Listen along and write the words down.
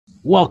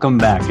Welcome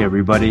back,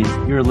 everybody.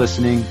 You're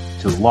listening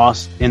to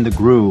Lost in the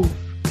Groove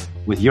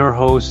with your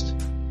host,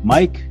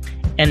 Mike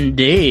and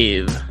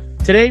Dave.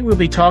 Today we'll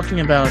be talking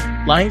about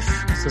life,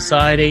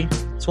 society,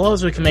 as well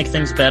as we can make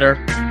things better,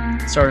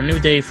 start a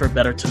new day for a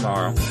better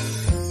tomorrow.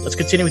 Let's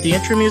continue with the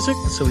intro music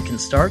so we can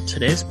start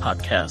today's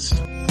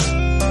podcast.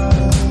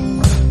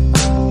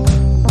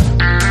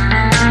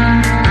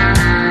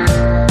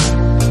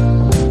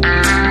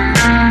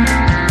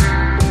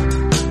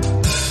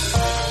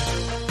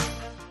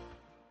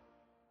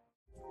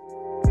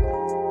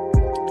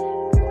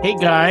 Hey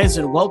guys,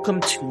 and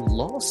welcome to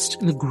Lost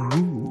in the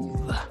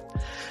Groove.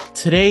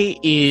 Today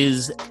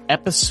is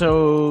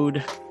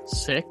episode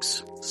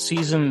 6,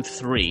 season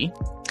 3.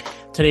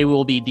 Today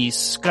we'll be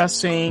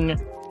discussing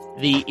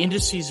the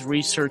industry's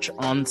research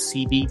on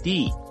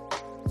CBD.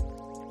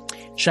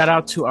 Shout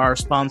out to our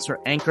sponsor,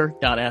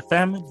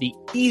 Anchor.fm, the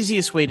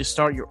easiest way to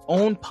start your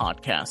own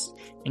podcast.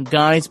 And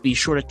guys, be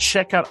sure to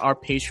check out our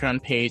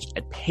Patreon page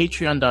at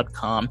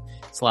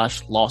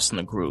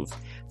patreon.com/lostinthegroove.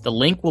 The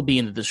link will be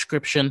in the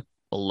description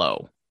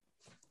below.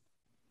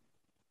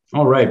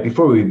 All right.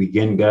 Before we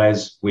begin,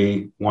 guys,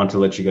 we want to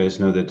let you guys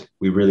know that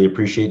we really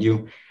appreciate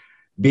you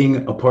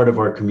being a part of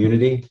our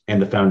community and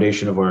the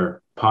foundation of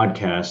our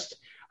podcast.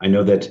 I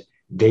know that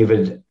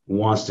David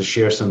wants to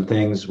share some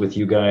things with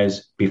you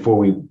guys before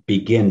we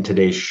begin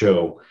today's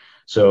show.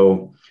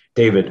 So,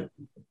 David,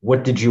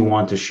 what did you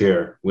want to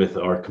share with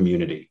our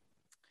community?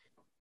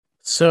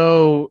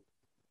 So,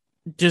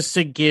 just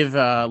to give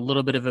a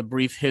little bit of a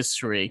brief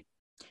history,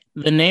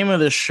 the name of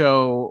the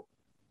show,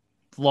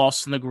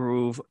 Lost in the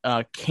Groove,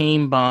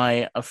 came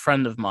by a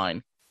friend of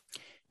mine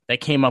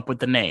that came up with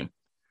the name.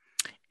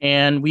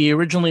 And we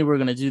originally were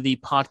going to do the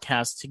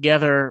podcast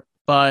together,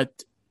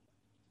 but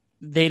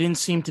they didn't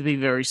seem to be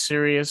very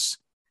serious.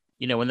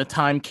 You know, when the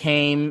time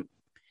came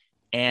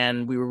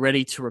and we were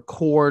ready to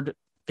record,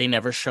 they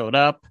never showed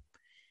up.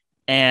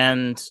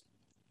 And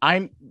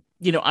I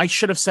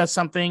should have said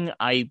something.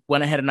 I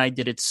went ahead and I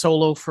did it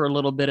solo for a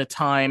little bit of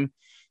time.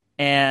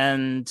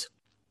 And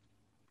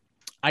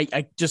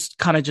I just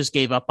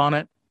gave up on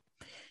it.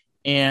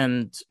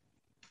 And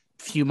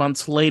a few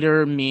months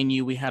later, me and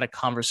you, we had a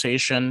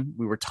conversation.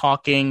 We were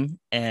talking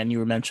and you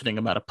were mentioning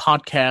about a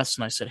podcast.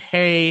 And I said,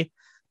 hey,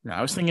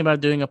 I was thinking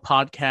about doing a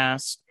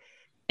podcast.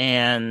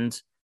 And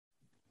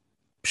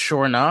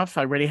sure enough,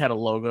 I already had a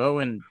logo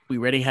and we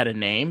already had a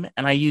name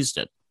and I used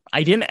it.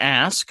 I didn't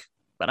ask,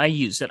 but I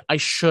used it. I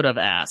should have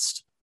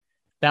asked.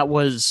 That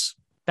was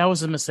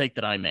a mistake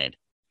that I made.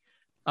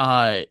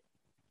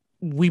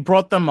 We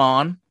brought them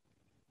on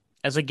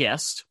as a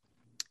guest,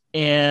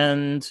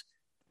 and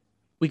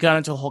we got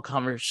into a whole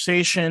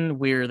conversation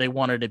where they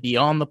wanted to be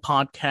on the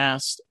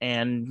podcast,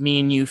 and me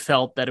and you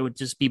felt that it would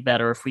just be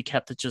better if we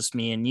kept it just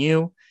me and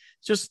you,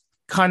 just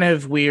kind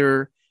of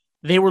where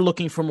they were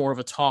looking for more of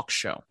a talk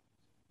show,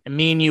 and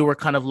me and you were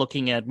kind of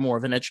looking at more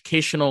of an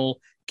educational,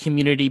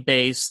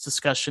 community-based,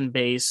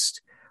 discussion-based,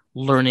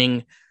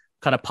 learning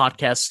kind of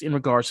podcast in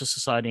regards to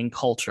society and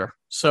culture.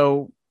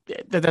 So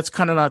that's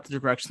kind of not the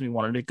direction we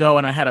wanted to go.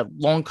 And I had a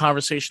long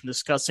conversation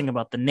discussing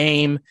about the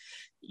name,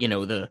 you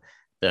know, the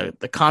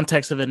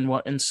context of it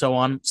and so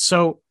on.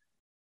 So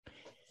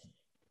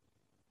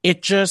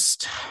it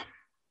just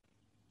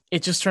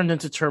turned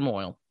into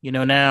turmoil, you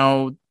know,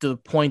 now to the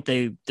point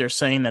they're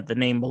saying that the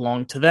name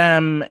belonged to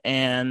them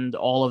and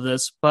all of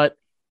this, but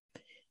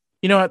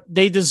you know what?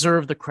 They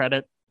deserve the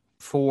credit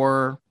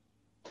for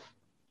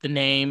the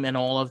name and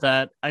all of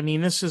that. I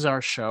mean, this is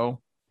our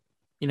show,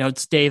 you know,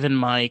 it's Dave and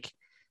Mike.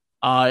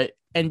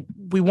 And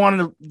we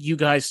wanted you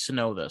guys to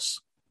know this,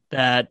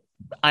 that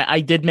I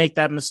did make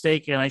that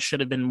mistake and I should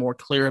have been more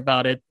clear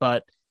about it,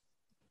 but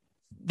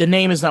the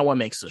name is not what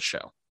makes the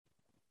show.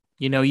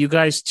 You know, you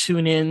guys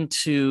tune in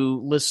to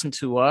listen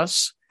to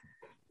us.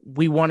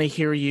 We want to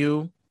hear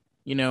you.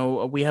 You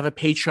know, we have a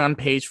Patreon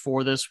page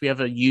for this. We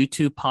have a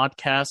YouTube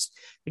podcast.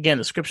 Again,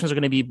 the descriptions are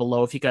going to be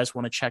below if you guys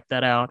want to check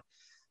that out.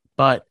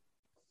 But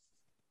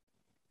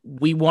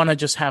we want to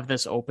just have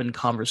this open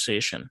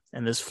conversation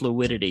and this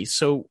fluidity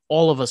so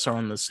all of us are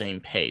on the same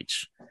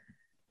page.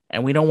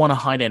 And we don't want to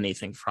hide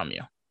anything from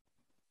you.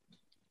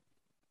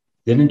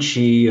 Didn't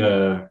she...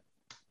 I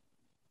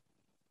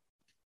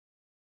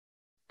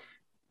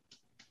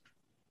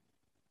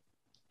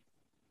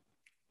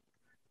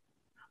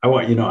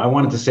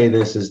wanted to say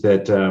this is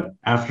that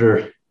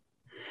after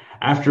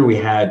we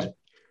had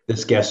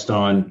this guest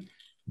on,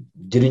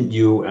 didn't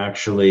you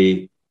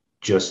actually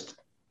just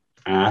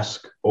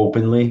ask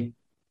openly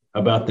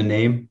about the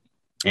name?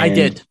 I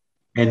did.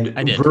 And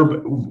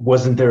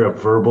wasn't there a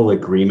verbal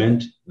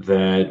agreement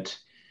that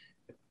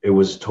it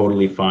was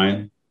totally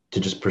fine to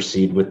just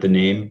proceed with the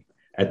name?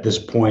 At this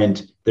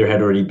point, there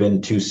had already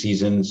been 2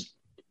 seasons,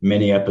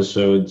 many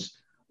episodes,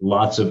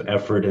 lots of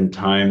effort and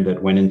time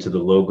that went into the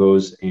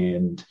logos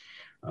and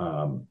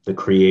the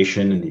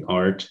creation and the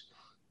art.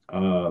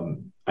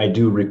 I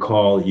do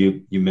recall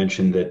you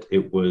mentioned that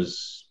it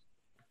was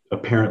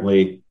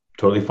apparently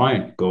totally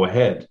fine. Go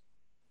ahead.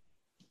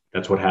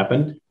 That's what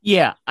happened?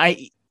 Yeah,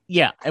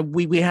 yeah,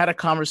 we had a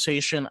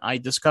conversation. I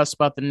discussed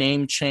about the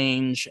name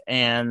change,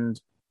 and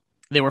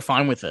they were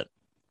fine with it.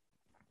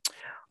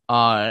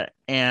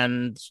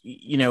 And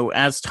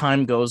as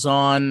time goes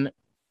on,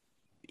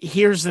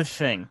 here's the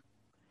thing.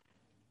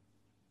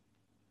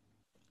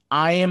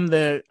 I'm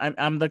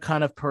the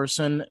kind of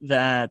person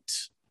that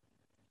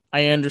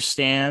I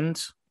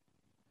understand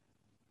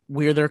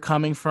where they're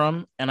coming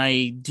from, and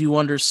I do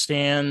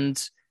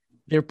understand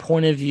their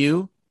point of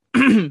view.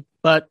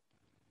 But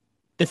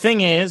the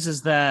thing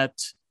is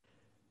that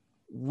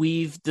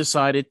we've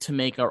decided to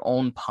make our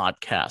own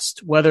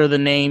podcast, whether the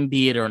name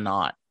be it or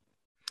not.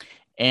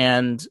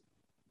 And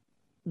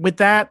with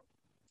that,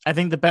 I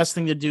think the best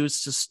thing to do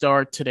is to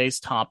start today's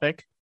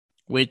topic,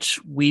 which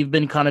we've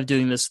been kind of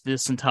doing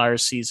this entire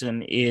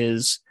season,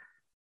 is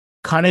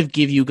kind of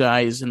give you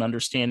guys an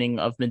understanding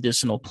of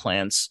medicinal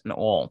plants and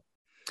all.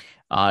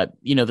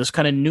 This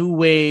kind of new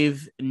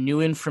wave, new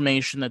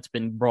information that's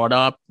been brought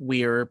up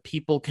where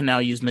people can now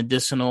use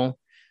medicinal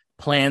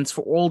plants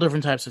for all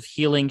different types of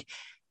healing,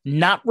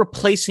 not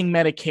replacing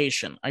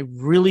medication. I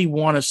really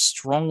want to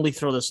strongly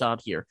throw this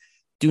out here.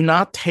 Do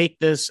not take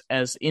this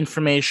as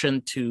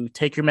information to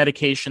take your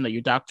medication that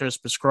your doctor has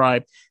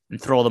prescribed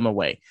and throw them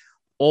away.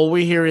 All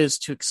we're here is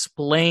to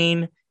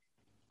explain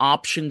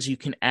options you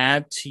can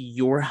add to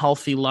your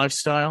healthy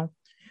lifestyle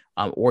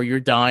or your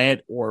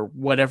diet or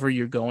whatever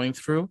you're going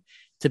through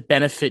to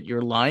benefit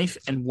your life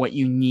and what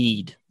you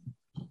need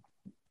to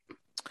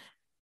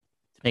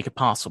make it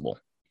possible.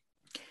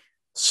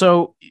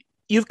 So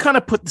you've kind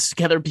of put this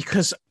together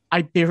because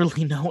I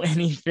barely know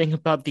anything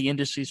about the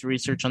industry's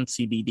research on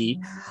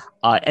CBD.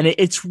 And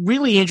it's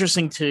really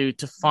interesting to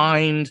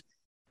find.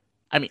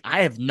 I mean,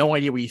 I have no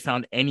idea where you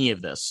found any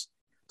of this.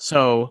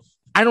 So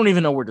I don't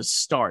even know where to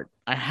start.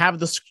 I have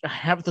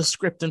the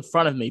script in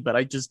front of me, but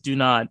I just do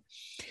not.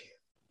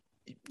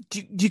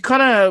 Do you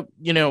kind of,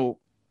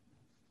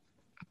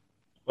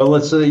 Well,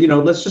 let's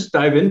just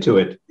dive into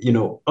it.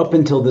 Up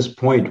until this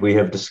point, we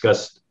have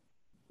discussed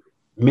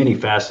many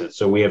facets.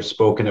 So we have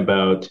spoken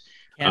about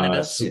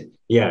cannabis.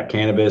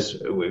 Cannabis.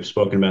 We've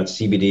spoken about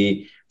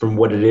CBD, from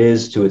what it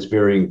is to its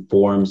varying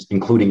forms,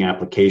 including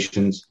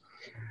applications.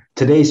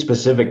 Today,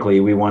 specifically,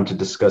 we want to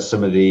discuss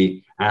some of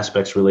the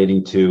aspects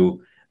relating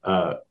to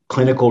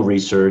clinical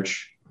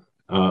research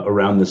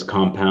around this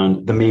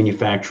compound, the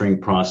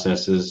manufacturing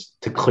processes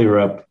to clear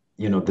up,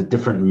 the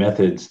different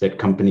methods that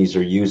companies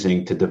are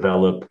using to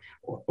develop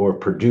or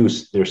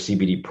produce their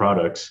CBD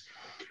products.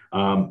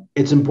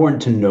 It's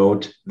important to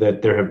note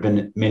that there have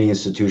been many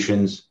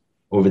institutions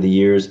over the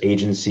years,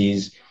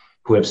 agencies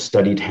who have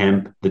studied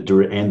hemp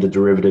and the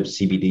derivative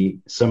CBD.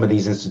 Some of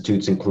these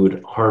institutes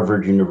include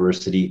Harvard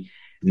University,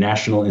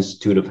 National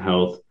Institute of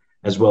Health,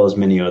 as well as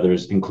many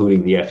others,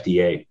 including the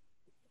FDA.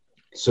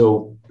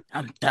 So,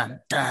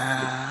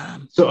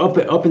 so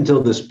up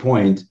until this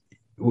point,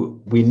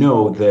 we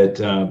know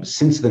that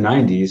since the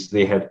 90s,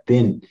 they have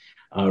been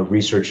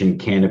researching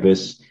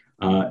cannabis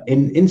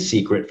in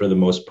secret for the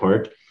most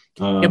part.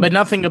 But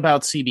nothing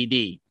about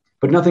CBD.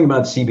 But nothing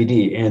about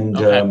CBD, and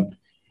Okay.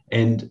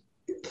 And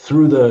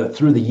through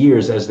the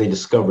years, as they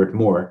discovered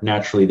more,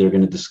 naturally they're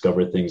going to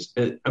discover things.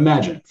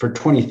 Imagine for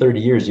 20, 30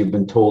 years, you've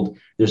been told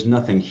there's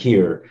nothing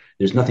here.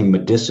 There's nothing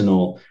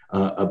medicinal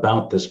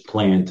about this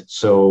plant.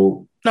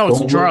 So No,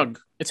 it's a drug.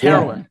 It's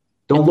heroin.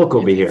 Don't look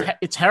over here.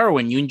 It's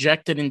heroin. You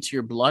inject it into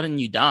your blood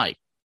and you die.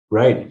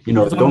 Right.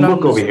 Don't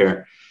look over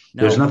here.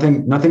 No. There's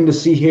nothing to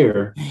see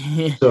here.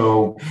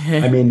 So,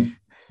 I mean,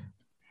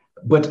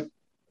 but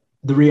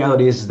the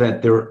reality is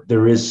that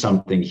there is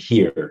something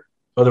here.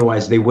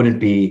 Otherwise, they wouldn't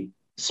be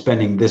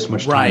spending this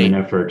much time and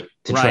effort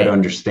to try to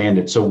understand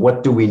it. So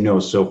what do we know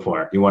so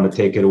far? You want to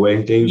take it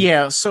away, Dave?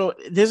 Yeah. So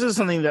this is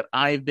something that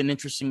I've been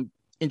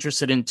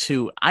interested in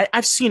too.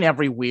 I've seen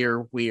everywhere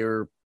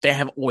where they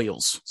have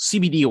oils,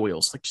 CBD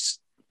oils, like just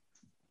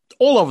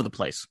all over the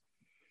place.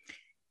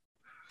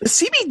 Does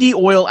CBD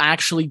oil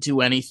actually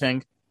do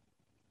anything?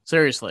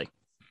 Seriously.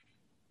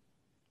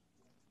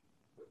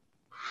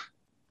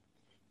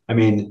 I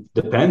mean,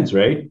 depends,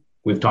 right?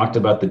 We've talked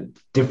about the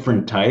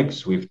different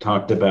types. We've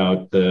talked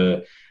about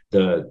the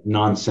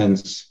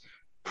nonsense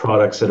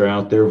products that are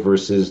out there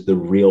versus the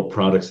real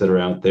products that are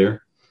out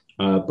there.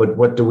 But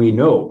what do we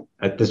know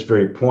at this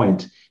very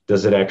point?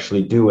 Does it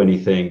actually do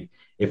anything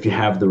if you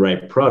have the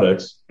right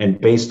products?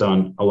 And based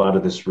on a lot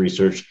of this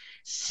research,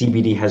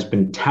 CBD has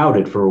been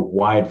touted for a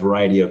wide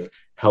variety of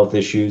health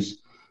issues.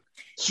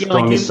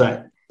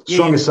 The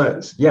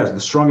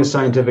strongest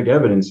scientific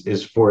evidence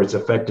is for its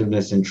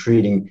effectiveness in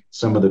treating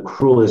some of the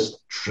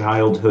cruelest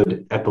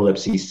childhood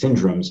epilepsy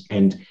syndromes.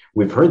 And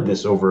we've heard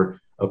this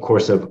over a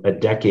course of a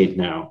decade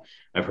now.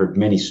 I've heard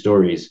many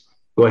stories.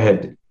 Go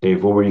ahead,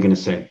 Dave. What were you going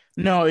to say?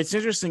 No, it's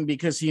interesting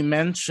because you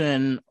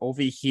mentioned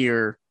over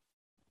here,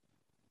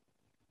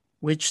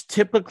 which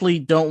typically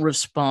don't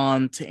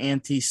respond to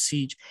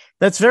anti-seizure.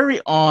 That's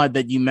very odd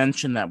that you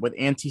mentioned that with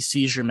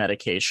anti-seizure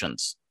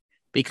medications,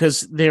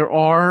 because there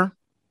are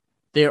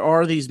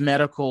these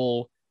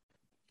medical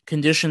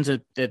conditions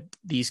that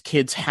these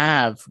kids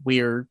have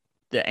where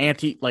the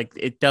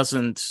it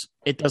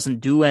doesn't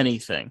do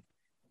anything.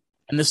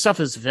 and this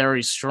stuff is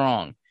very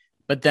strong.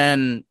 But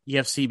then you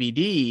have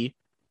CBD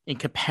in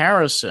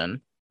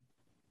comparison.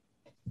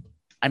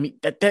 I mean,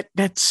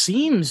 that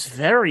seems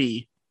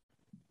very,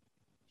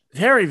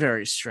 very,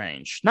 very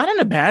strange. Not in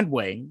a bad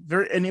way,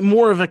 in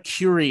more of a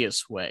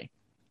curious way.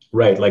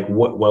 Right. Like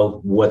what,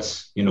 well, what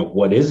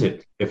is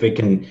it? If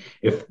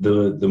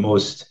the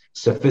most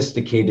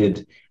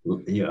sophisticated,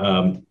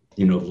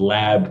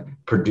 lab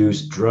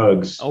produced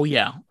drugs Oh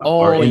yeah.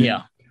 are Oh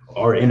yeah.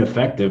 are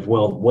ineffective,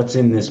 well, what's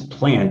in this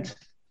plant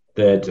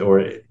or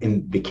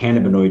in the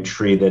cannabinoid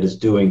tree that is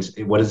doing,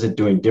 what is it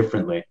doing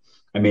differently?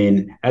 I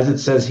mean, as it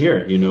says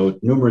here,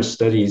 numerous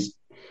studies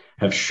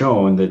have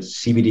shown that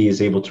CBD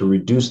is able to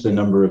reduce the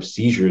number of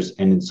seizures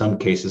and in some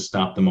cases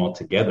stop them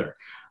altogether.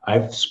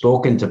 I've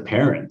spoken to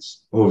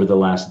parents over the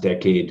last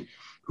decade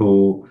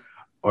who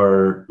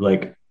are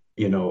like,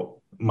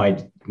 my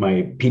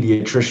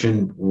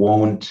pediatrician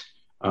won't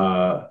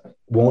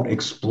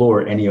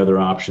explore any other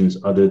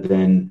options other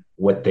than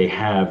what they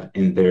have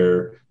in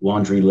their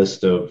laundry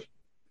list of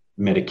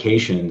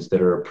medications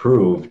that are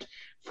approved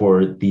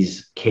for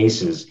these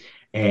cases.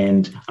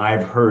 And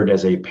I've heard,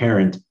 as a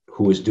parent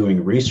who is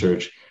doing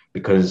research,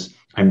 because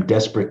I'm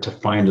desperate to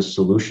find a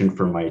solution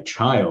for my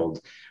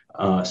child,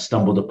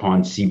 stumbled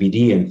upon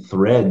CBD and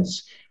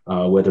threads,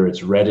 whether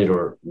it's Reddit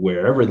or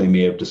wherever they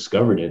may have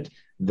discovered it,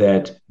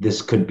 that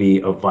this could be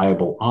a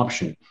viable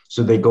option.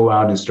 So they go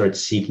out and start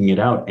seeking it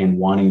out and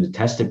wanting to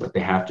test it, but they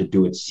have to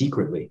do it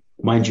secretly.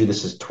 Mind you,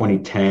 this is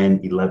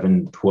 2010,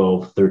 11,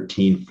 12,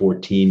 13,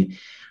 14,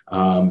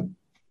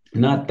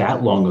 not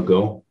that long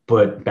ago.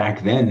 But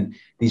back then,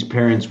 these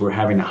parents were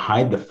having to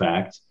hide the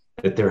fact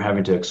that they're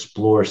having to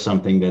explore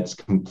something that's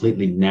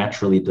completely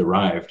naturally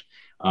derived.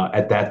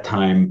 At that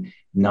time,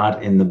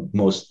 not in the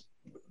most,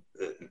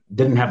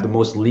 didn't have the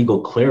most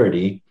legal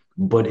clarity,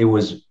 but it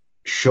was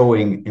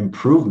showing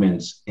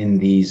improvements in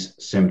these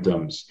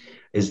symptoms.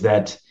 Is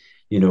that,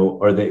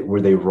 were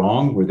they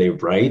wrong? Were they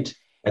right?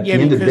 At the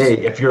end of the day,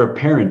 if you're a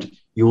parent,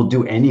 you will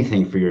do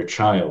anything for your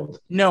child.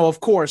 No,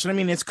 of course. And I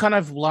mean, it's kind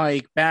of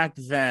like back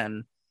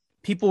then,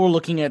 people were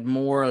looking at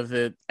more of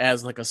it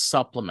as like a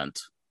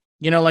supplement.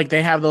 Like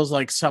they have those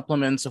like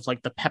supplements of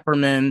like the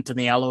peppermint and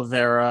the aloe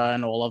vera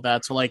and all of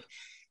that. So like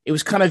it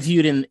was kind of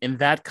viewed in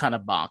that kind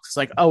of box. It's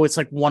like, oh, it's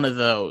like one of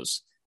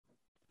those.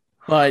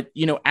 But,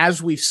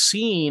 as we've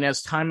seen,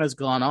 as time has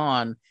gone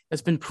on,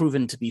 it's been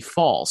proven to be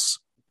false.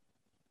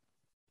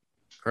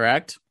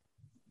 Correct?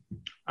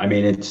 I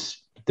mean,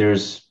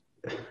 there's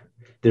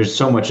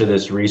so much of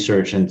this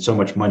research and so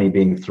much money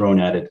being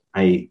thrown at it.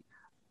 I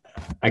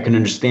can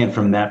understand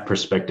from that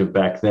perspective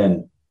back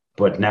then,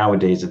 but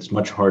nowadays it's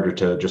much harder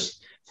to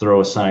just throw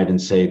aside and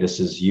say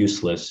this is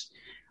useless.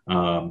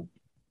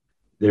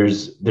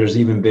 There's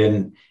even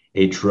been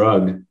a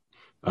drug.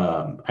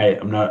 I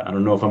don't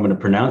know if I'm going to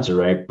pronounce it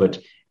right, but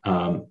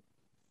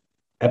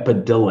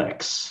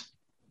Epidiolex.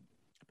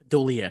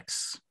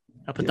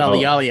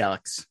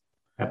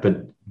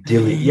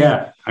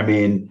 Yeah. I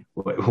mean,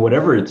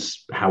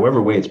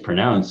 however way it's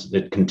pronounced,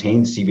 it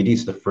contains CBD.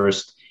 It's the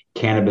first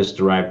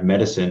cannabis-derived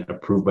medicine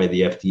approved by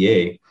the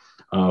FDA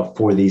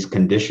for these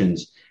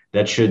conditions.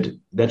 That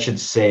should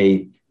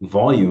say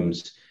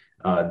volumes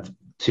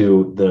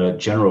to the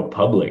general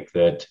public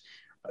that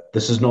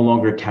this is no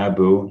longer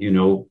taboo.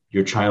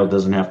 Your child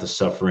doesn't have to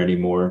suffer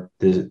anymore.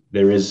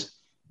 There is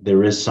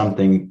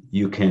something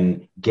you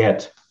can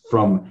get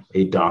from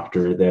a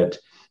doctor that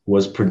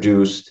was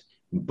produced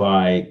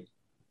by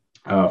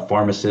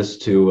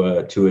pharmacists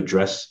to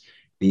address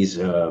these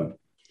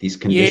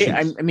conditions.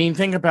 Yeah, I mean,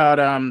 think about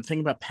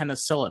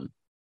penicillin.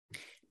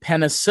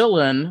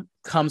 Penicillin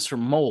comes from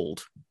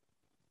mold,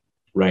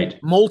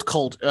 right? Mold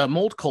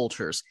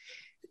cultures.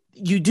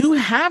 You do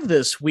have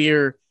this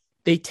where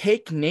they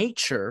take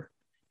nature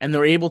and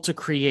they're able to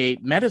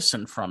create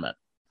medicine from it.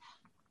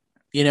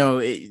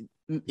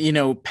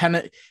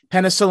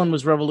 Penicillin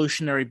was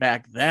revolutionary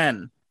back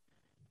then.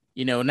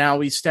 Now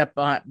we step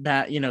back,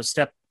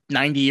 step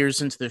 90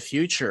 years into the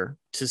future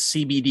to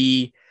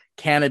CBD,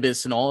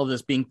 cannabis, and all of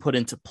this being put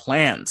into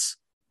plants.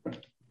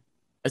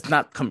 It's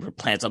not come from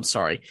plants, I'm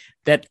sorry,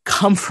 that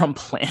come from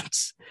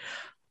plants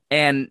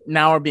and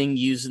now are being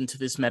used into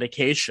this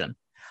medication.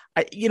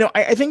 I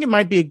think it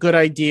might be a good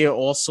idea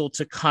also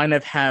to kind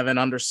of have an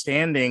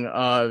understanding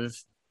of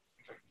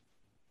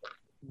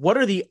what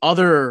are the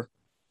other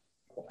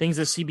things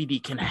that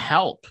CBD can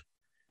help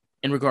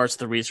in regards to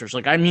the research.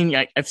 Like, I mean,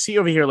 I see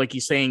over here, like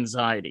you say,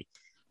 anxiety.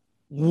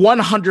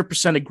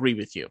 100% agree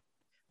with you.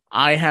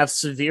 I have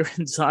severe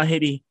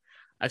anxiety.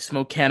 I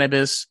smoke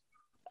cannabis.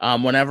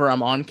 Whenever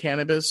I'm on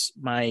cannabis,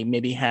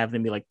 maybe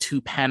like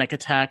 2 panic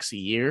attacks a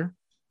year.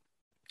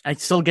 I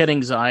still get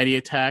anxiety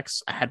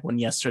attacks. I had one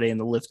yesterday in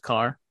the Lyft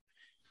car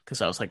because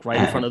I was like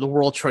right in front of the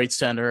World Trade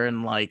Center,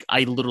 and like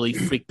I literally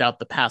freaked out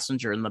the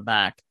passenger in the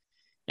back,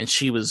 and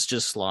she was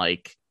just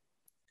like,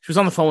 she was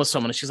on the phone with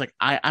someone, and she's like,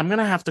 I'm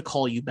gonna have to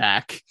call you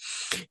back,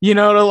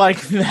 to like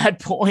that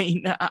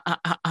point.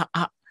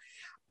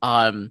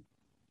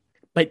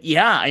 But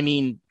yeah, I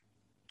mean,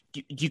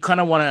 you kind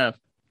of want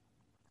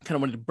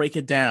to break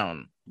it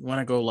down You want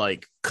to go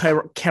like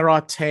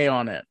karate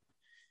on it.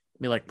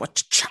 Be like, what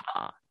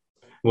cha?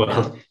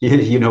 Well,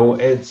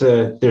 it's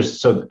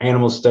there's some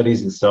animal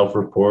studies and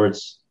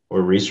self-reports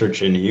or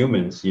research in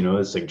humans,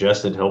 it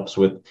suggests it helps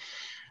with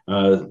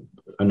uh,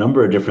 a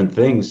number of different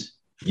things.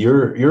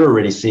 You're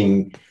already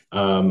seeing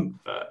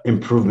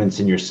improvements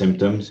in your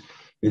symptoms.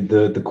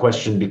 The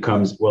question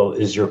becomes, well,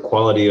 is your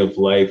quality of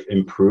life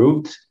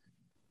improved?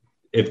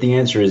 If the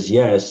answer is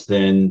yes,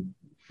 then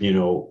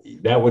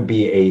that would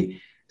be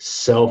a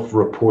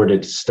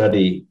self-reported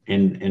study,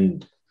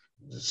 and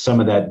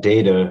some of that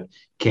data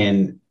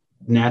can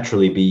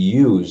naturally be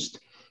used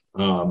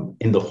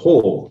in the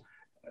whole.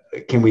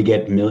 Can we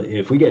get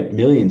if we get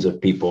millions of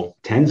people,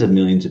 tens of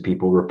millions of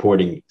people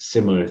reporting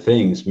similar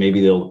things,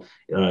 maybe they'll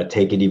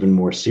take it even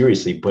more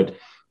seriously. But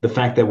the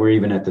fact that we're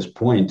even at this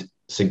point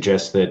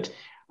suggests that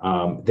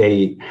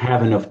they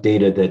have enough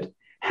data that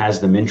has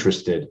them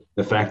interested.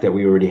 The fact that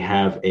we already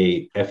have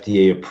a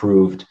FDA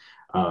approved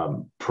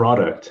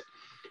product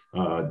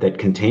that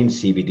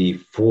contains CBD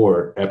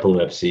for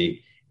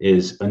epilepsy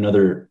is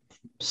another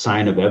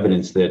sign of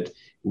evidence that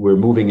we're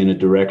moving in a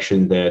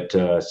direction that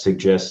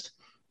suggests,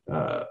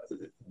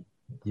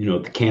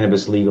 the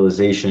cannabis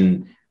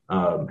legalization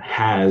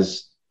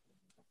has,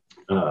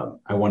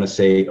 I want to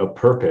say, a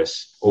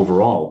purpose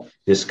overall.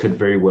 This could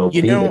very well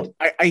be.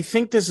 I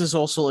think this is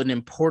also an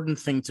important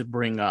thing to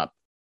bring up.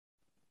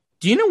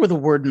 Do you know where the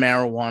word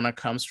marijuana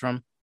comes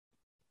from?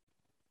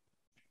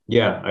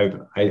 Yeah,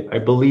 I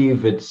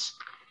believe it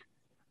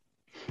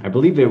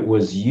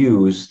was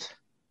used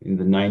in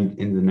the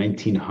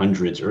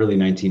 1900s, early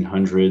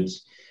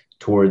 1900s,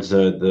 towards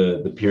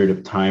the period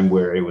of time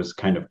where it was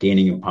kind of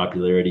gaining in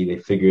popularity. They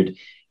figured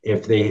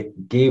if they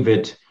gave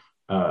it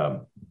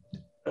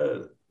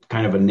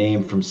kind of a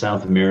name from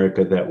South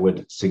America that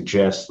would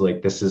suggest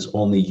like this is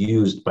only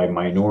used by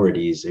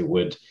minorities, it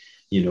would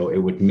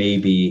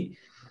maybe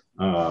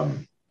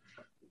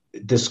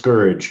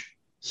discourage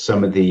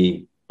some of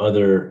the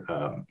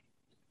other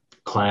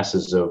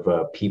classes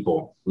of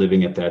people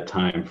living at that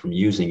time from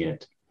using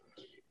it.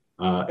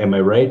 Am I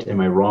right?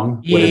 Am I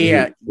wrong?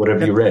 What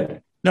have you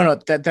read? No,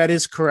 that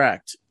is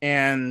correct.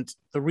 And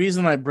the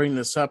reason I bring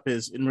this up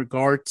is in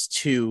regards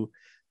to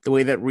the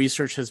way that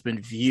research has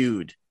been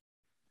viewed.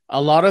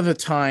 A lot of the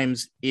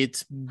times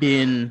it's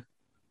been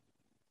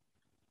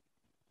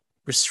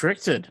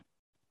restricted.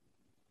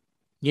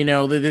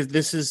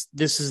 This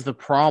is the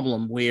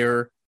problem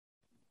where,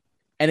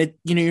 and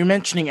you're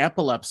mentioning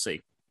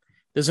epilepsy.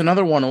 There's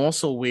another one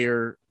also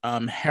where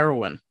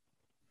heroin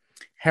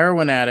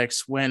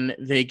addicts, when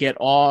they get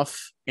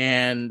off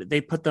and they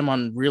put them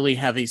on really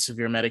heavy,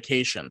 severe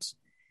medications.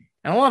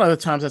 And a lot of the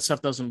times that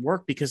stuff doesn't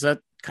work because that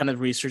kind of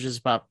research is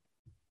about,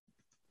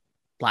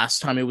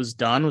 last time it was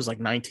done was like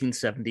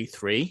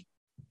 1973.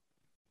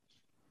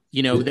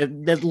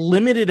 That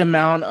limited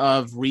amount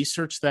of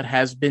research that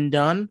has been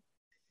done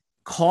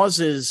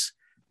causes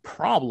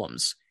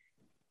problems.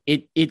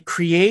 It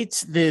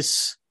creates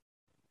this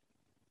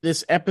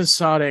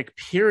episodic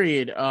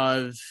period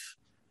of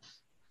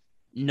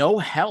no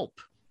help.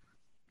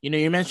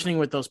 You're mentioning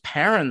with those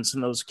parents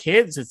and those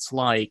kids, it's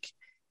like,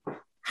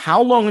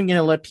 how long are you going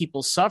to let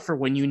people suffer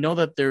when you know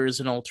that there is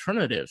an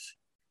alternative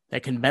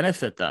that can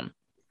benefit them?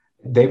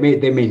 They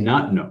may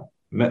not know.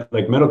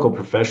 Like medical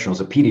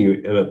professionals, a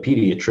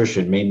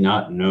pediatrician may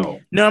not know.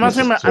 No, I'm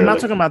not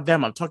talking about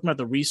them. I'm talking about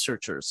the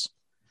researchers,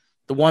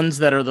 the ones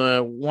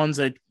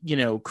that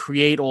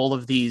create all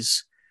of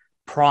these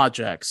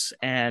projects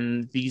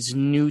and these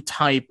new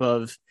type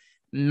of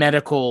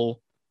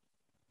medical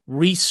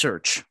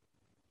research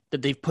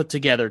that they've put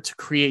together to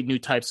create new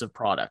types of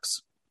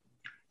products.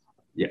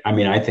 Yeah, I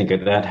mean, I think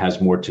that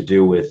has more to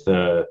do with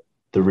the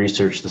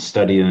research, the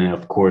study, and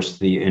of course,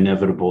 the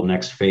inevitable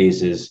next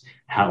phase is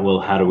how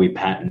do we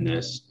patent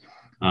this?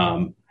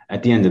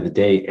 At the end of the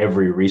day,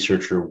 every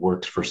researcher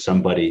works for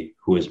somebody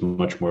who is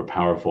much more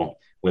powerful,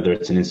 whether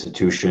it's an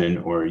institution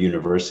or a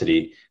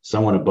university,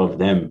 someone above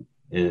them,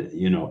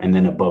 and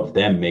then above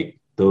them make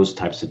those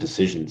types of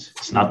decisions.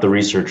 It's not the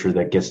researcher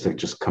that gets to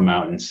just come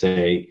out and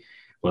say,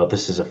 well,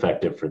 this is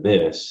effective for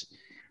this.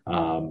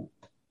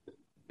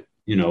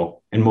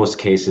 In most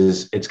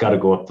cases, it's got to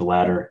go up the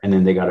ladder, and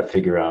then they got to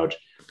figure out,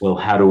 well,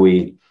 how do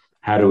we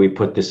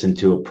put this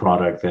into a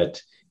product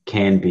that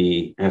can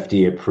be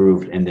FDA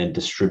approved and then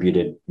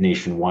distributed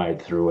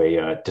nationwide through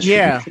a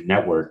distribution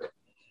network?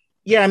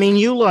 Yeah, I mean,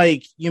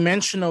 you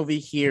mentioned over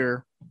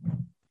here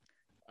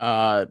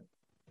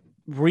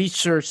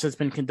research that's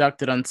been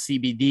conducted on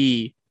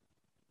CBD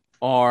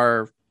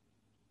are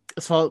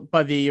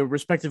by the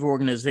respective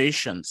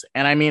organizations.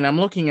 And I mean, I'm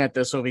looking at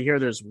this over here.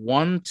 There's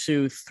 1,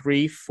 2,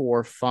 3,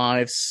 4,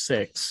 5,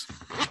 6,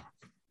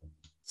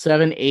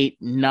 7, 8,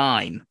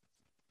 9.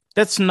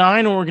 That's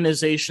 9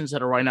 organizations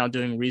that are right now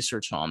doing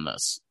research on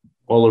this.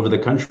 All over the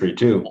country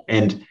too.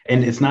 And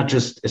it's not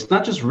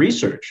just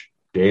research,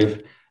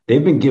 Dave.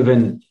 They've been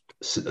given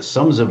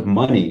sums of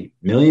money,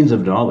 millions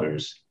of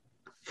dollars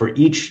for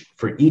each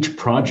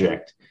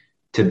project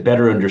to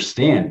better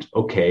understand,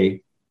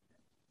 okay,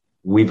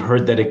 we've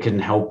heard that it can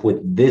help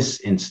with this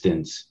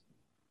instance.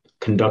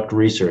 conduct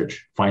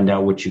research, find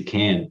out what you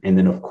can. And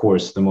then, of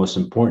course, the most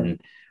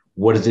important,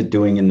 what is it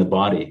doing in the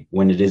body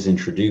when it is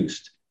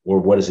introduced? Or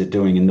what is it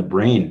doing in the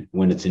brain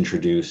when it's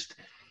introduced?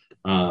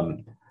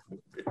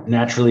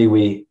 Naturally,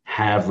 we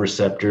have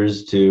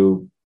receptors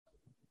to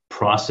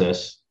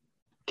process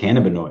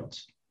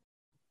cannabinoids.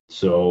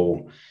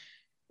 So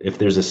if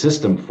there's a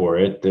system for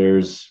it,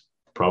 there's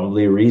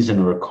probably a reason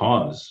or a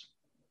cause.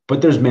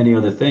 But there's many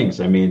other things.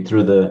 I mean,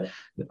 through the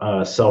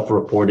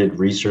self-reported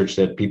research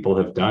that people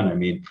have done, I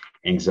mean,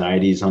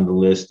 anxiety is on the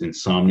list,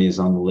 insomnia is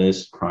on the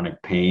list,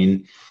 chronic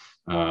pain,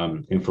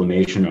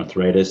 inflammation,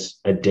 arthritis,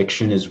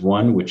 addiction is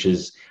one, which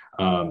is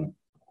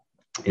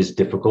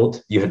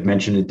difficult. You had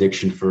mentioned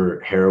addiction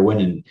for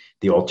heroin and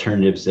the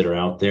alternatives that are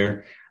out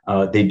there.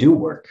 They do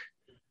work.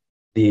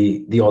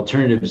 The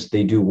alternatives,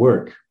 they do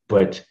work,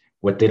 but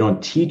what they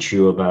don't teach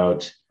you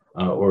about,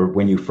 or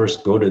when you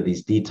first go to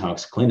these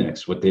detox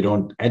clinics, what they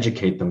don't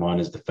educate them on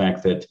is the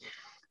fact that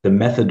the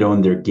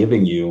methadone they're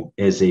giving you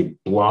is a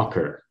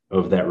blocker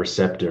of that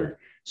receptor.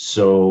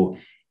 So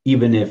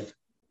even if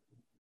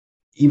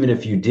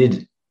you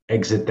did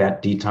exit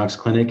that detox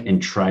clinic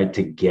and tried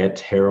to get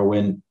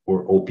heroin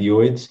or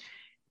opioids,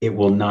 it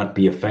will not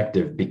be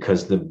effective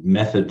because the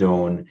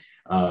methadone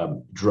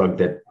drug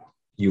that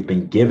you've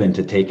been given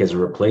to take as a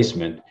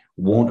replacement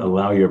won't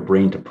allow your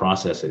brain to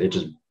process it.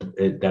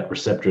 That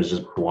receptor is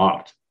just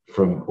blocked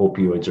from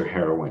opioids or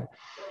heroin.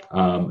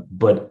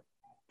 But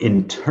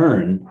in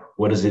turn,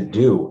 what does it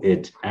do?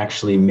 It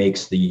actually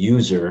makes the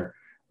user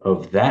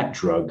of that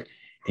drug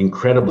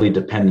incredibly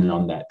dependent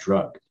on that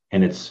drug.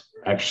 And it's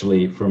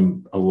actually,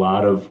 from a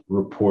lot of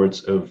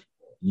reports of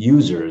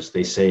users,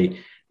 they say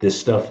this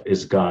stuff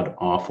is god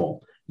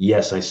awful.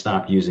 Yes, I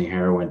stopped using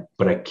heroin,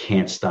 but I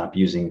can't stop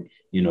using,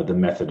 the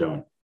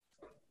methadone.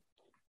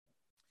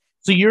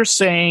 So you're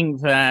saying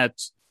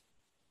that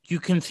you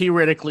can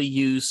theoretically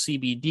use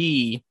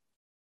CBD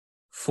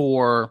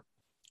for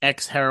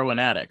ex-heroin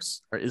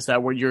addicts. Or is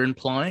that what you're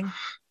implying?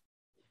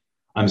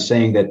 I'm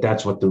saying that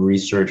that's what the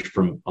research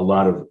from a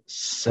lot of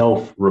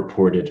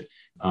self-reported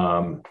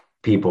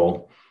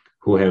people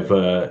who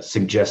have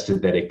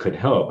suggested that it could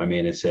help. I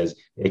mean, it says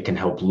it can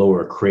help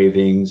lower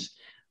cravings.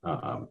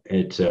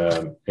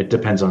 It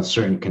depends on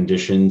certain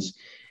conditions.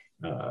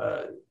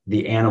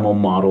 The animal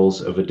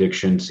models of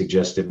addiction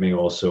suggest it may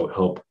also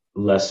help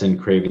lessen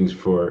cravings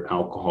for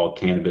alcohol,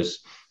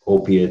 cannabis,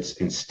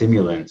 opiates, and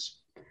stimulants.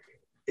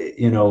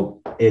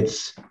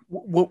 It's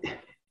wait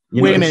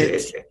a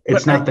minute.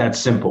 It's not that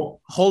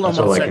simple. Hold on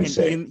one second. I can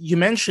say. You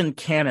mentioned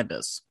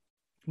cannabis,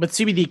 but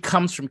CBD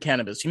comes from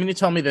cannabis. You mean to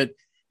tell me that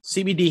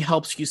CBD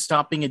helps you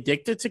stop being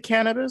addicted to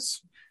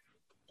cannabis?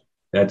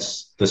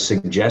 That's the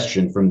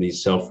suggestion from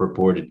these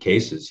self-reported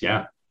cases.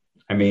 Yeah.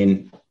 I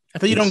mean, I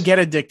thought you don't get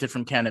addicted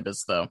from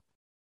cannabis, though.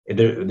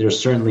 There's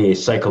certainly a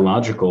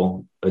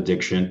psychological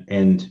addiction,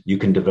 and you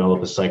can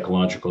develop a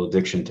psychological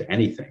addiction to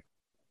anything.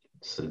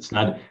 So it's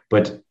not,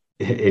 but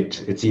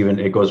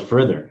it goes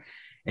further.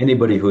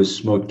 Anybody who has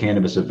smoked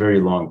cannabis a very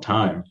long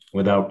time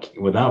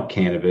without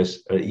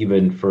cannabis,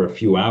 even for a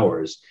few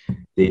hours,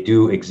 they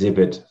do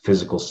exhibit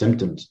physical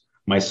symptoms,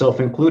 myself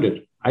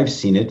included. I've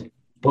seen it,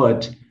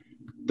 but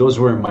those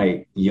were in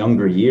my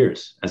younger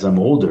years. As I'm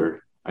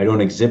older, I don't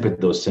exhibit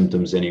those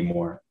symptoms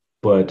anymore.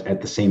 But at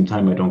the same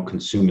time, I don't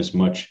consume as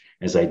much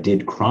as I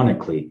did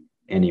chronically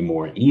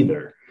anymore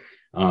either.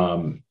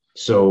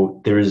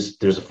 So there's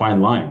a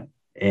fine line.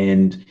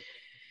 And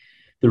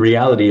the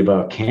reality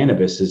about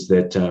cannabis is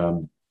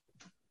that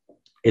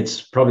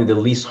it's probably the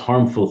least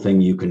harmful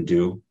thing you can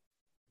do.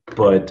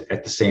 But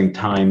at the same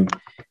time,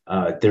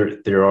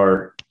 there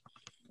are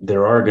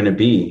going to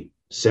be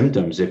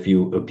symptoms if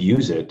you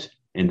abuse it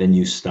and then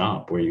you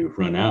stop or you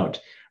run out.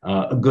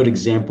 A good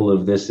example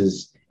of this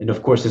is, and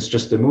of course, it's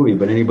just a movie,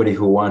 but anybody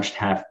who watched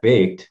Half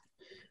Baked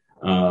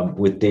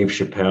with Dave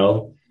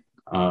Chappelle,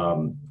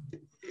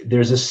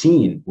 there's a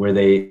scene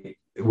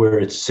where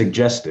it's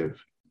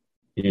suggestive.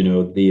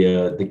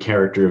 The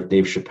character of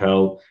Dave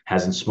Chappelle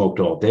hasn't smoked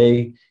all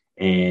day,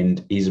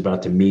 and he's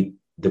about to meet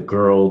the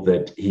girl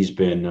that he's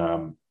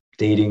been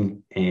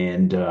dating,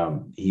 and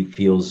he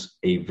feels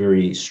a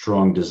very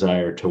strong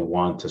desire to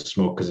want to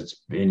smoke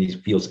and he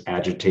feels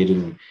agitated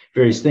and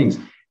various things.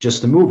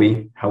 Just a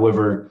movie,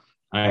 however.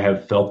 I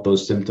have felt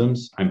those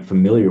symptoms. I'm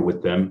familiar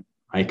with them.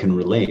 I can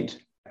relate,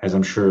 as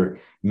I'm sure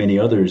many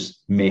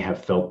others may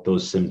have felt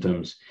those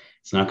symptoms.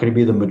 It's not going to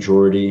be the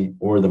majority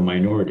or the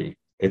minority.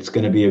 It's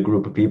going to be a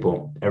group of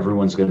people.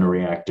 Everyone's going to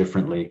react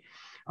differently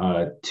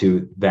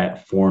to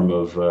that form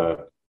of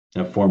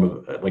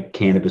like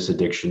cannabis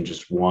addiction,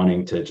 just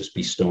wanting to just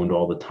be stoned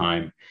all the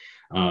time.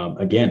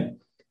 Again,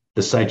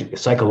 the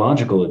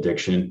psychological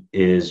addiction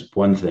is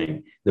one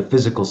thing. The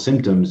physical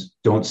symptoms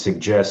don't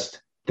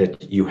suggest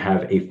that you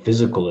have a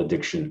physical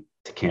addiction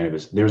to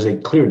cannabis. There's a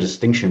clear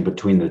distinction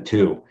between the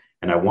two.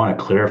 And I want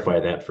to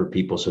clarify that for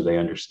people so they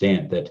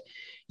understand that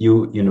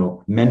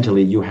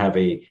mentally you have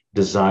a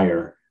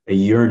desire, a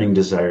yearning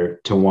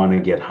desire to want to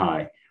get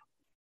high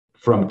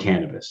from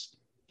cannabis.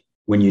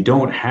 When you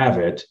don't have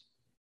it,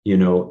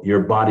 your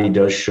body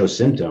does show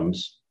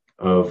symptoms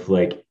of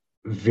like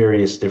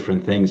various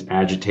different things.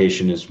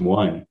 Agitation is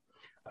one,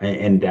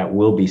 and that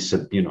will be,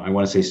 I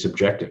want to say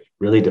subjective.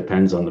 Really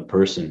depends on the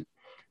person.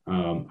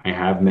 I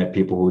have met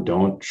people who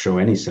don't show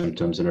any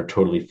symptoms and are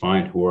totally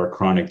fine, who are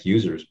chronic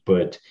users,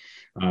 but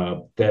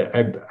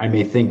that I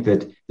may think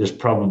that there's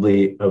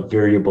probably a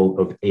variable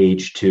of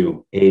age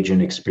too, age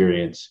and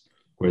experience,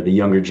 where the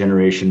younger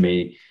generation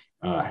may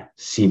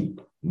see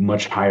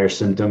much higher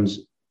symptoms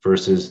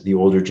versus the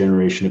older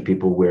generation of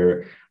people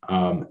where,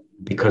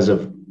 because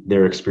of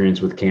their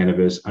experience with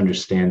cannabis,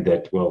 understand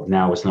that, well,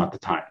 now is not the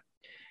time.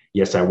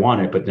 Yes, I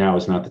want it, but now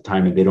is not the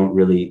time. And they don't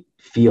really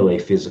feel a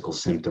physical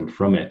symptom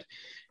from it.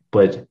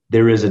 But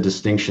there is a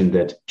distinction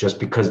that just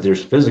because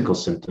there's physical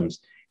symptoms,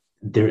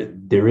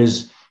 there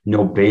is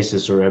no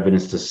basis or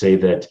evidence to say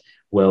that,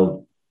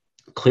 well,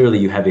 clearly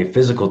you have a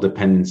physical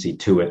dependency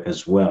to it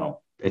as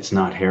well. It's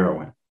not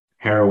heroin.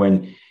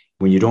 Heroin,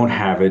 when you don't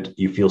have it,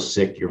 you feel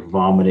sick, you're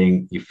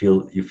vomiting, you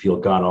feel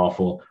god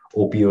awful.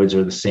 Opioids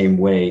are the same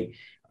way.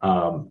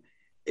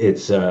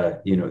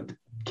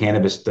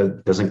 Cannabis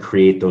doesn't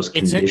create those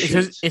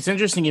conditions. It's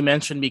interesting you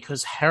mentioned,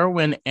 because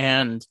heroin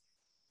and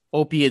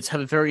opiates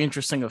have a very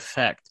interesting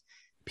effect.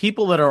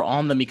 People that are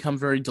on them become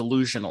very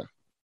delusional.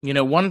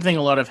 One thing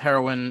a lot of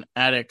heroin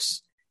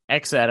addicts,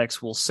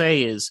 ex-addicts will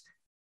say is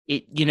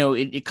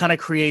it kind of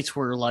creates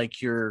where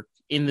like you're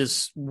in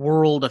this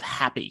world of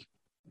happy.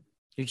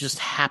 You're just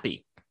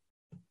happy.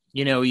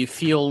 You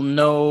feel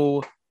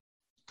no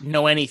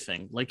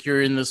anything, like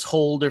you're in this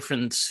whole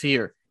different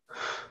sphere.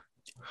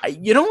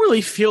 You don't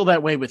really feel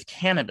that way with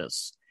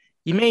cannabis.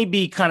 You may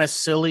be kind of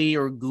silly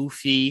or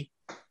goofy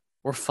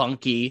or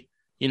funky,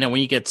 when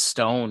you get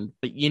stoned,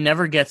 but you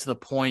never get to the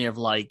point of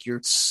like, you're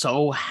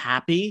so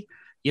happy,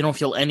 you don't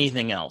feel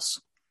anything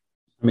else.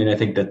 I mean, I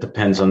think that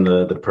depends on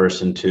the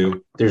person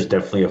too. There's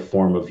definitely a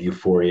form of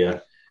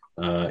euphoria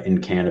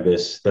in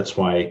cannabis. That's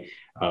why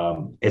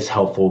it's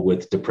helpful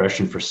with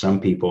depression for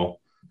some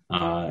people,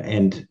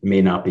 and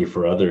may not be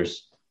for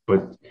others.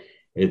 But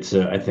it's,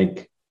 I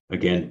think,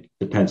 again,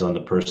 depends on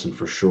the person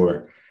for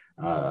sure.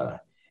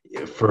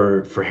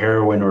 For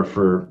heroin or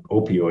for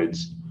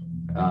opioids,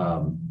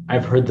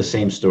 I've heard the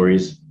same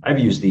stories. I've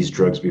used these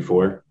drugs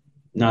before,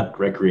 not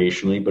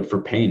recreationally, but for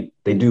pain.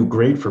 They do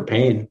great for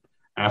pain.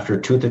 After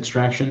tooth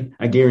extraction,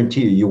 I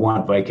guarantee you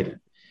want Vicodin.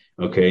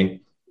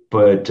 Okay.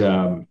 But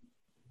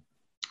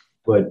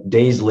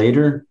days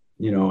later,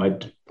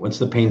 once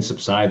the pain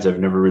subsides, I've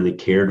never really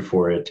cared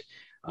for it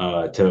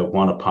to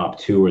want to pop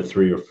 2 or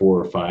 3 or 4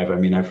 or 5. I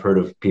mean, I've heard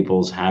of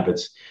people's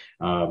habits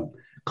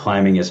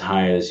climbing as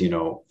high as,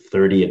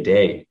 30 a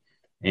day.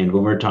 And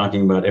when we're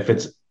talking about, if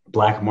it's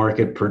black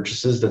market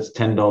purchases, that's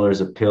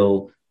 $10 a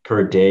pill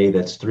per day.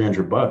 That's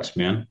 $300,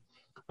 man.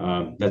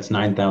 That's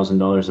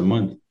 $9,000 a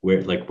month. Where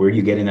are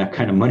you getting that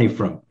kind of money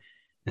from?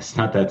 It's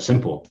not that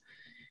simple.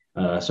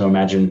 So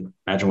imagine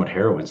what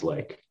heroin's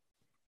like.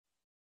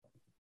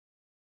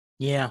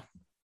 Yeah,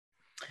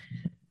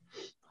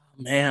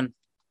 man.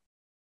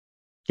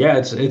 Yeah,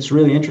 it's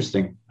really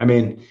interesting. I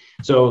mean,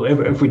 so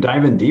if we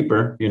dive in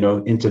deeper,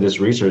 into this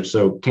research,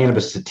 so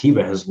cannabis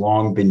sativa has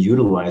long been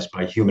utilized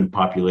by human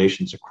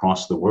populations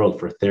across the world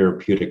for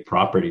therapeutic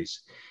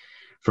properties,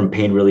 from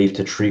pain relief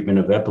to treatment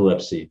of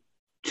epilepsy.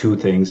 Two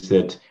things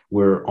that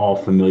we're all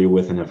familiar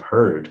with and have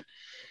heard.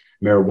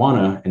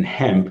 Marijuana and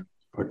hemp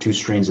are two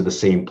strains of the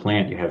same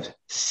plant. You have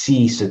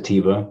C.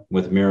 sativa,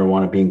 with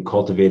marijuana being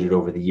cultivated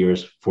over the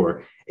years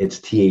for its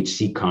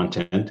THC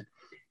content,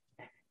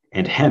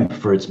 and hemp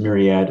for its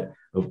myriad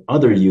of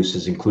other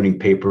uses, including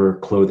paper,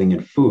 clothing,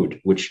 and food,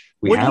 which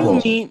we have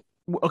also. Mean?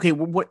 Okay,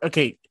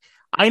 okay.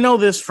 I know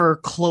this for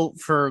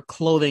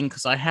clothing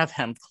because I have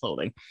hemp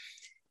clothing.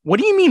 What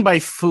do you mean by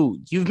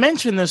food? You've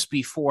mentioned this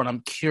before, and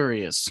I'm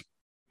curious.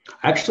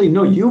 Actually,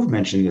 no, you've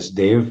mentioned this,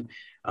 Dave.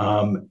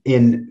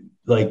 In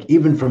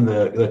even from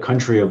the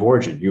country of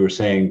origin, you were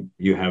saying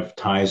you have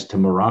ties to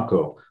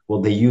Morocco.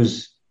 Well, they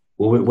use.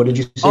 Well, what did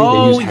you say?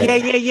 Oh,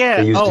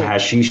 yeah. They used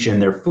hashish in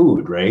their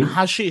food, right?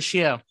 Hashish,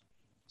 yeah.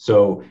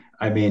 So,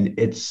 I mean,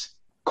 it's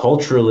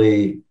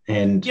culturally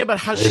and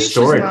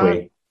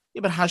historically.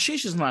 But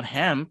hashish is not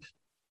hemp.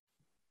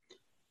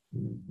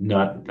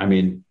 Not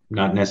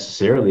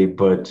necessarily,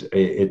 but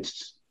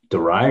it's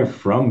derived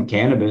from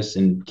cannabis,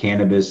 and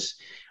cannabis,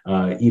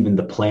 even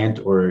the plant,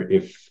 or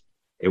if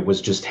it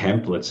was just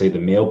hemp, let's say the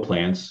male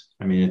plants,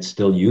 I mean, it's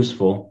still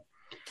useful.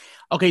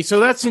 Okay, so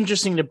that's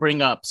interesting to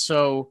bring up.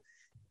 So,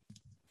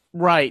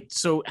 right.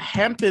 So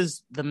hemp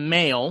is the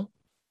male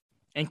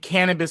and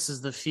cannabis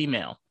is the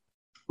female.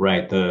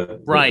 Right. The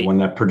one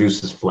that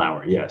produces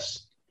flower.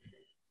 Yes.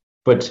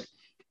 But,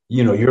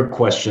 your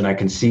question, I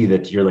can see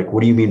that you're like,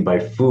 what do you mean by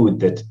food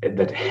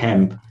that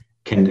hemp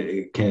can,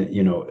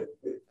 and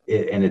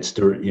its,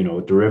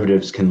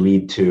 derivatives can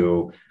lead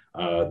to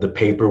the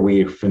paper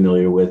we're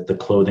familiar with, the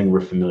clothing we're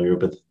familiar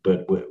with,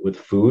 but with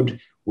food,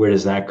 where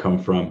does that come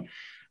from?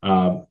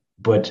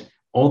 But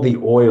all the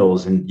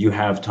oils, and you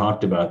have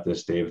talked about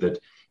this, Dave, that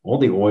all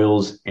the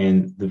oils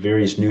and the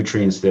various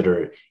nutrients that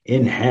are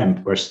in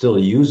hemp are still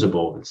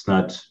usable. It's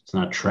not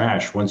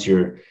trash. Once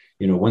you're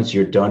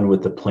done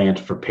with the plant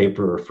for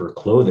paper or for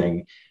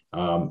clothing,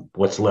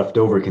 what's left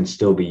over can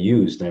still be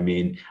used. I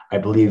mean, I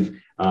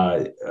believe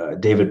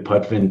David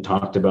Putvin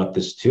talked about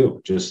this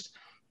too. Just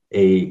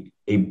a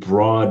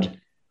broad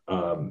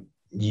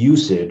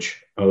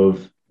usage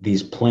of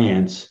these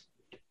plants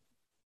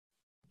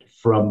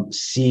from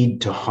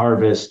seed to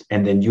harvest,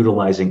 and then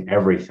utilizing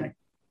everything.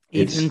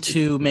 Even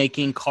to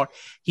making car.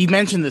 He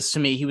mentioned this to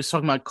me. He was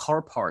talking about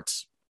car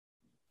parts.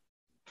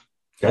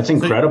 That's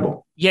incredible.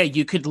 So, yeah,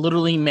 you could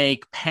literally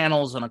make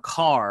panels on a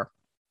car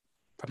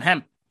from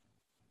hemp.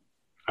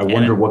 I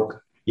wonder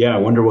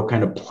what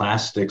kind of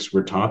plastics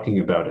we're talking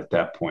about at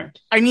that point.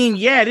 I mean,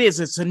 yeah, it is.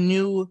 It's a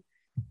new.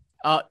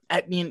 I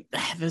mean,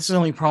 this is the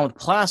only problem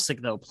with plastic,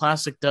 though.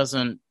 Plastic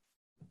doesn't.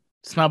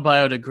 It's not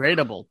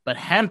biodegradable, but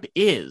hemp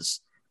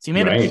is. So you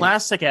made a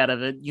plastic out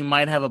of it. You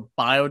might have a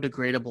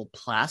biodegradable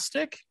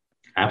plastic.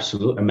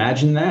 Absolutely.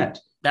 Imagine that.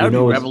 That would be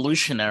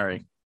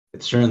revolutionary.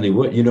 It certainly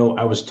would. You know,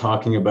 I was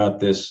talking about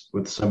this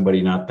with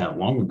somebody not that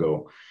long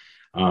ago.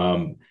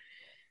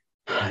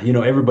 You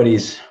know,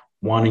 everybody's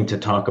wanting to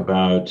talk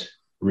about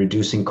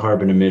reducing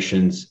carbon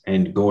emissions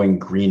and going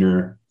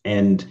greener.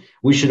 And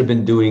we should have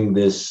been doing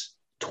this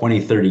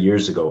 20, 30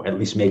 years ago, at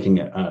least making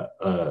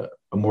a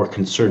more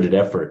concerted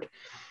effort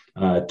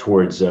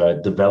towards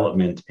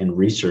development and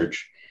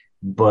research.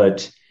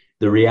 But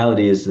the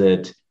reality is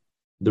that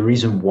the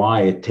reason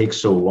why it takes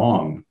so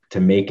long to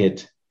make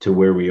it to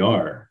where we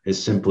are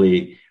is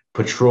simply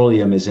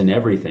petroleum is in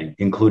everything,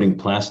 including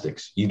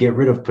plastics. You get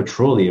rid of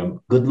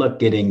petroleum, good luck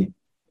getting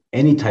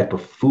any type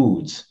of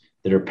foods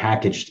that are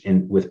packaged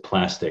in with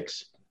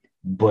plastics.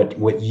 But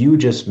what you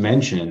just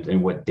mentioned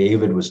and what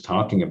David was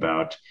talking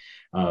about,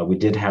 we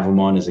did have him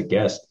on as a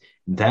guest.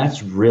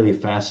 That's really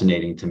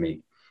fascinating to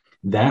me.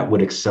 That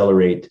would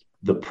accelerate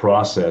the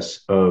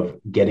process of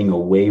getting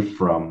away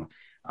from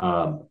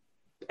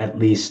at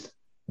least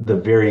the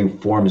varying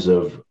forms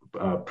of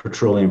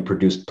petroleum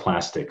produced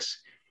plastics.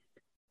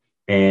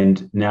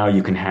 And now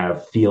you can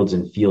have fields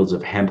and fields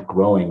of hemp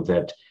growing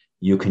that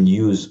you can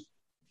use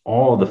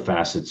all the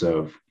facets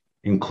of,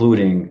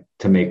 including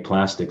to make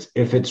plastics.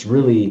 If it's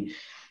really,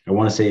 I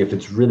want to say, if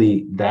it's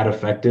really that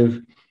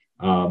effective,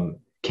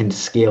 can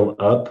scale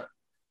up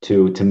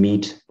to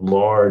meet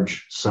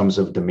large sums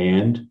of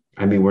demand.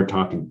 I mean, we're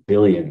talking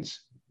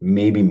billions,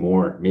 maybe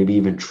more, maybe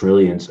even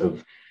trillions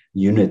of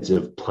units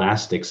of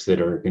plastics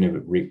that are going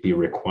to be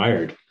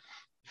required.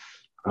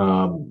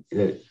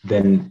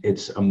 Then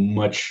it's a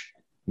much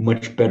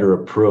better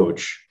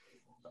approach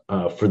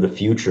for the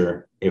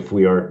future if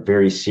we are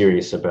very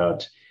serious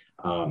about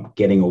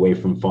getting away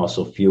from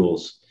fossil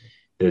fuels.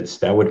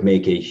 That would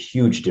make a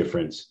huge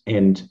difference.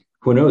 And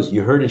who knows?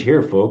 You heard it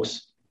here,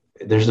 folks.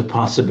 There's a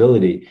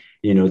possibility,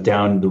 you know,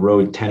 down the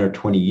road 10 or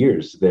 20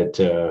 years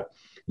that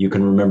you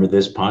can remember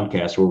this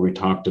podcast where we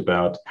talked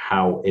about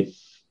how it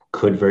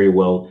could very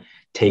well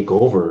take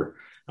over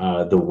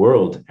the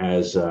world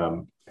as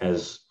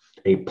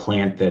a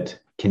plant that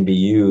can be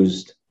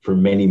used for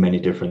many, many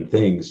different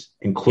things,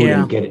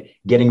 including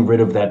getting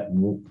rid of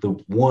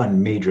the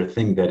one major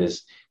thing that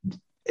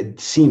it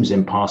seems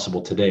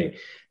impossible today.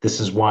 This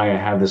is why I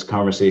have this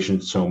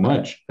conversation so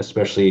much,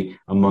 especially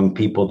among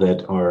people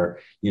that are,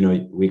 you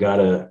know, we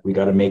gotta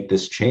make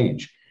this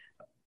change.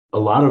 A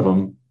lot of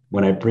them,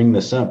 when I bring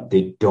this up,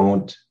 they've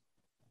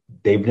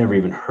never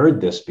even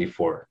heard this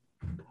before.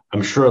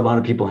 I'm sure a lot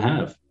of people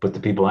have, but the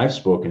people I've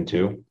spoken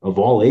to of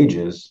all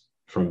ages,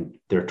 from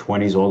their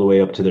 20s all the way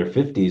up to their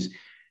 50s,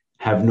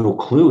 have no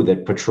clue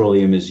that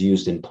petroleum is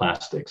used in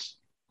plastics.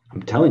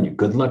 I'm telling you,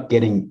 good luck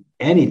getting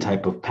any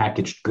type of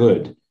packaged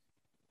good,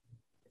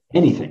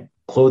 anything,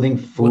 clothing,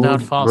 food,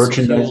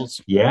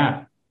 merchandise.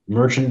 Yeah,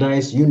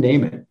 merchandise, you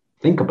name it.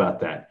 Think about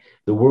that.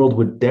 The world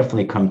would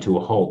definitely come to a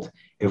halt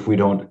if we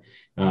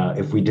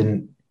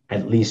didn't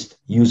at least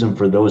use them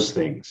for those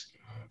things.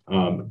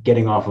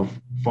 Getting off of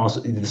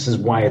fossil. This is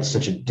why it's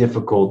such a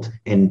difficult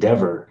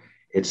endeavor.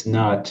 It's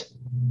not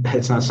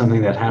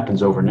something that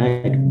happens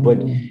overnight.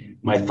 But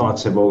my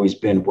thoughts have always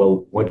been,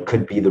 well, what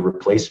could be the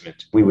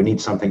replacement? We would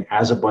need something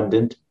as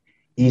abundant,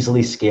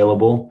 easily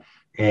scalable,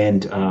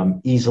 and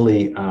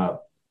easily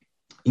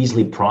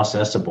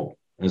processable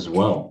as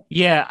well.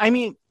 Yeah, I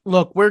mean,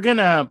 look, we're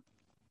gonna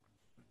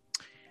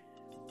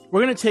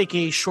take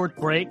a short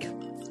break.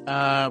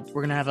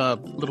 We're gonna have a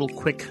little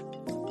quick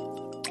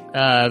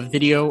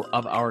video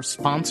of our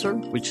sponsor,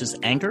 which is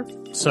Anchor.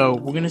 So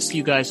we're gonna see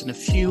you guys in a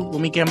few.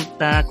 When we get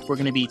back, we're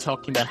gonna be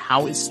talking about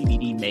how is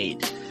CBD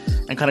made,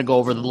 and kind of go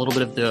over a little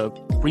bit of the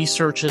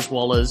research as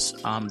well as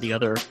the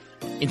other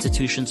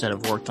institutions that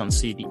have worked on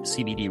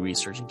CBD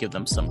research and give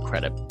them some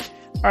credit.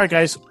 All right,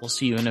 guys, we'll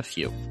see you in a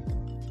few.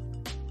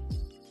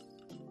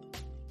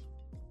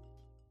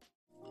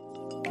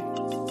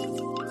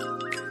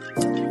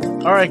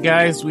 All right,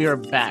 guys, we are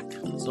back.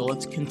 So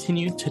let's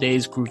continue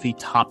today's groovy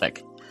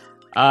topic.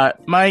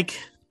 Mike,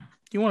 do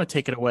you want to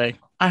take it away?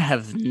 I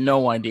have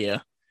no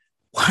idea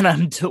what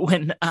I'm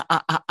doing.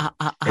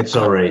 It's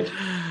all right.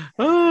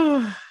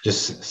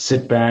 Just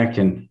sit back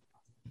and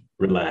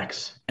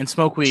relax. And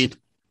smoke weed.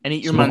 And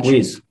eat your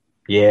munchies. Weed.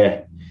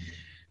 Yeah.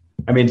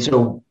 I mean,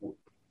 so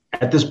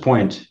at this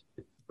point,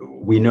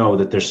 we know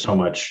that there's so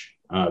much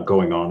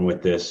going on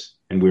with this,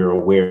 and we're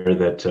aware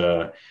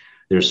that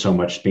there's so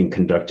much being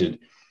conducted.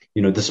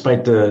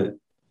 Despite the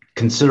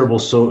considerable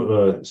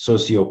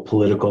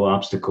socio-political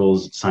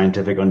obstacles,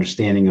 scientific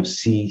understanding of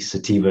C.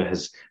 sativa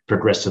has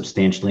progressed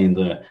substantially in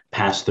the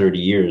past 30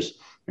 years.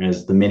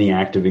 As the many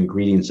active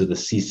ingredients of the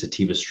C.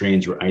 sativa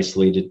strains were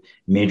isolated,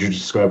 major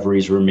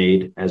discoveries were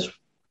made, as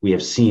we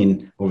have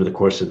seen over the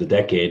course of the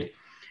decade.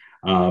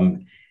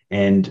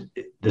 And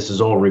this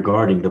is all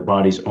regarding the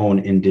body's own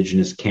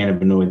indigenous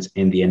cannabinoids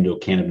and the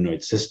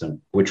endocannabinoid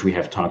system, which we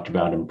have talked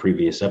about in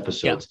previous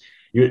episodes.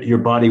 Yeah. Your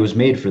body was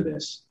made for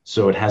this,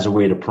 so it has a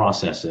way to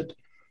process it.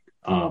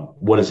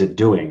 What is it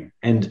doing?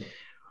 And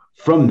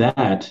from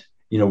that,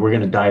 we're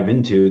going to dive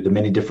into the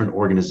many different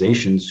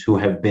organizations who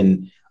have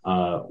been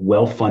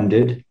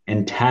well-funded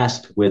and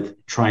tasked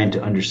with trying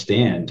to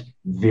understand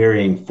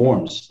varying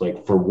forms.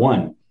 Like, for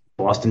one,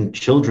 Boston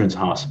Children's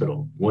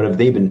Hospital, what have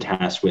they been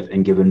tasked with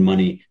and given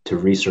money to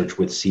research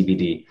with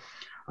CBD?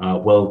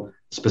 Well,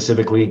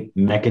 specifically,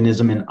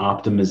 mechanism and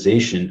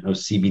optimization of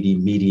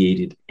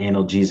CBD-mediated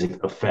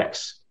analgesic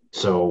effects.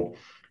 So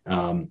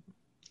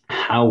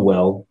how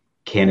well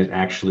can it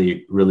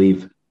actually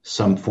relieve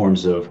some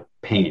forms of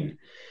pain?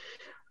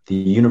 The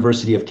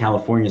University of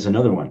California is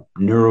another one.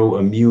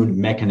 Neuroimmune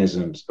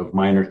mechanisms of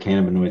minor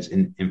cannabinoids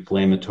in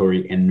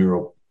inflammatory and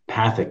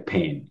neuropathic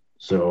pain.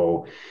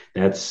 So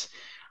that's,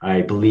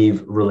 I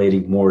believe,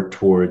 relating more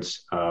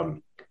towards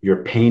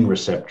your pain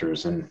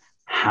receptors and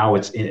how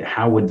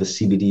would the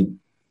CBD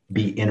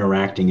be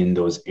interacting in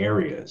those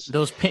areas?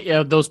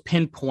 Those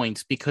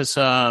pinpoints, because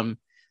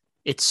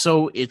it's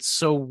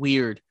so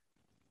weird.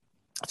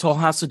 It all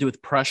has to do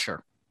with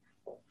pressure.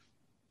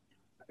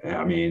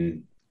 I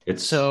mean,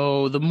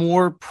 so the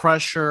more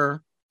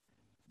pressure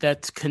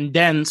that's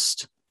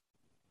condensed,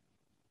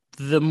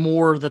 the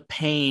more the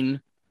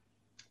pain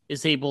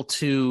is able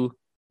to,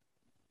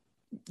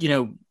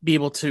 be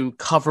able to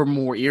cover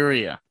more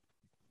area.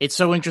 It's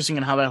so interesting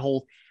in how that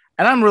whole,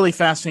 and I'm really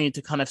fascinated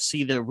to kind of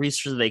see the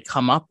research that they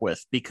come up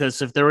with,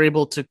 because if they're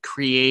able to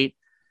create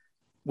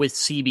with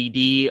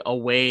CBD a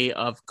way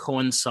of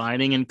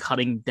coinciding and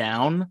cutting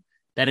down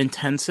that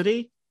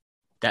intensity,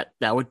 that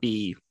would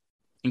be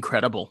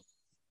incredible.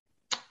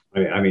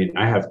 I mean,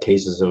 I have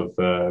cases of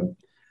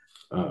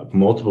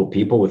multiple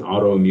people with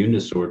autoimmune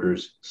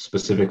disorders,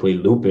 specifically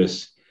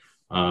lupus,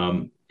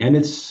 and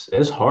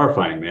it's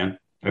horrifying, man.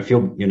 I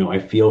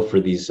feel for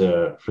these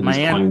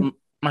clients.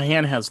 My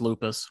aunt has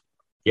lupus.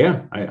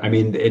 Yeah, I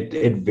mean,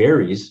 it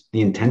varies.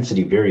 The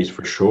intensity varies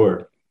for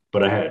sure,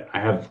 but I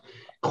have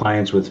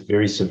clients with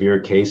very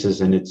severe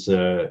cases, and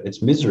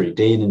it's misery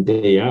day in and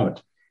day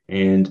out.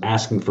 And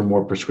asking for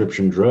more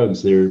prescription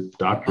drugs, their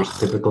doctors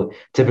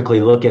typically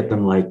look at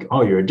them like,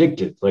 "Oh, you're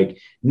addicted." Like,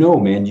 no,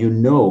 man,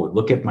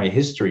 look at my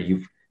history.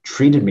 You've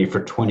treated me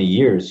for 20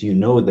 years. You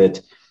know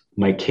that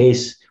my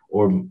case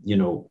or,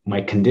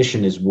 my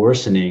condition is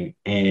worsening,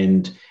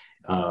 and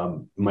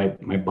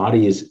my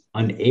body is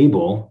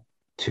unable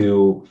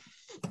to,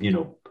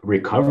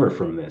 recover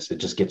from this. It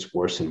just gets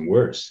worse and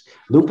worse.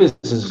 Lupus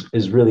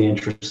is really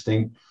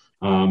interesting.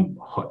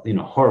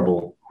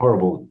 Horrible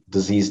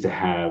disease to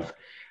have.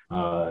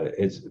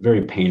 It's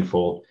very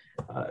painful,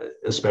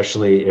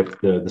 especially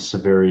if the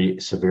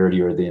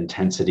severity or the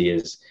intensity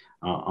is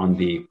on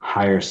the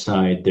higher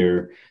side.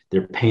 Their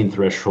pain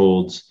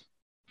thresholds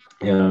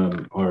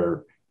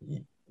are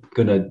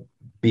going to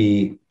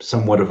be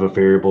somewhat of a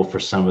variable for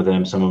some of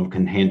them. Some of them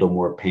can handle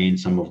more pain,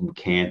 some of them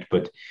can't.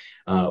 But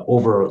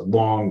over a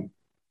long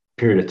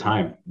period of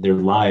time, their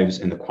lives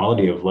and the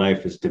quality of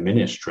life is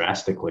diminished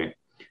drastically.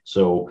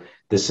 So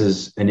this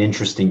is an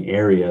interesting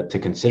area to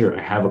consider.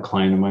 I have a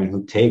client of mine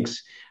who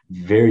takes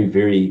very,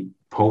 very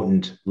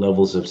potent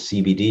levels of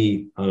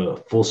CBD,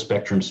 full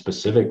spectrum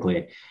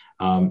specifically,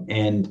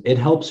 and it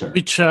helps her.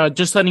 Which,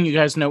 just letting you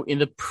guys know, in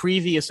the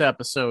previous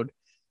episode,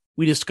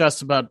 we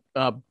discussed about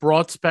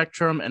broad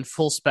spectrum and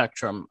full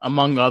spectrum,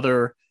 among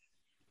other,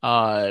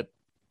 what's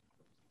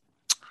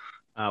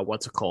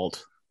it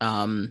called?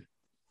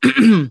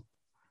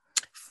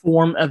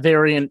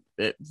 Variant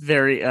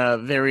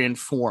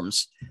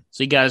forms.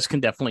 So you guys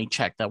can definitely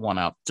check that one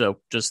out. So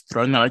just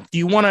throwing that out. Do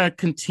you want to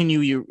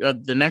continue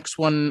the next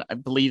one? I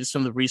believe is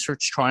from the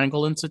Research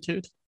Triangle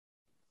Institute.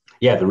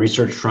 Yeah, the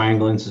Research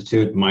Triangle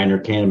Institute, minor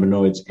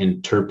cannabinoids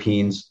and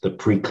terpenes, the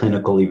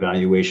preclinical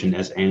evaluation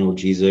as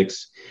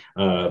analgesics.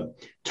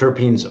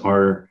 Terpenes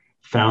are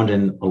found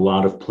in a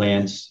lot of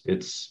plants.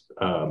 It's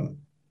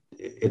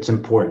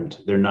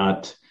important. They're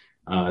not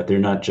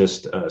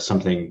just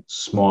something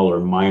small or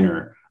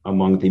minor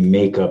among the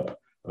makeup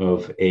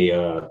of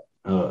a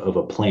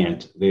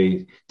plant.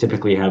 They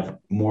typically have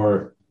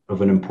more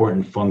of an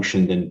important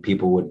function than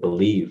people would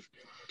believe.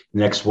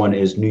 Next one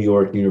is New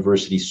York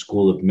University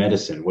School of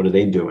Medicine. What are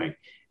they doing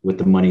with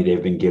the money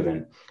they've been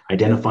given?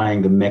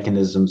 Identifying the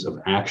mechanisms of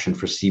action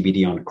for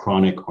CBD on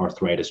chronic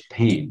arthritis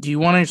pain. Do you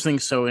want anything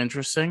so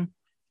interesting?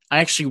 I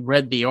actually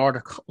read the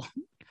article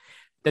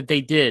that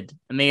they did,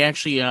 and they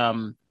actually,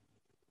 oh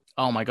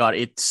my God,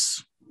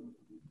 it's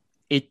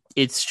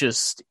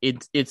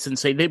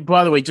insane.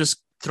 By the way,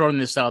 just throwing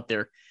this out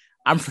there.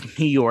 I'm from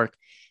New York,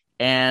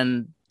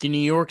 and the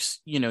New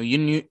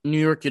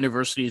York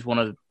University is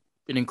an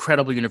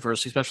incredible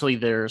university, especially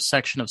their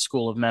section of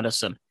School of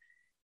Medicine.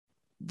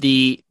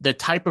 The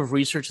type of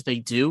research that they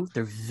do,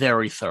 they're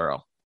very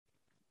thorough.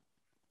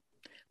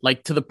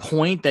 Like, to the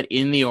point that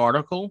in the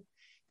article,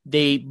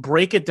 they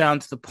break it down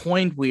to the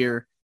point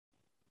where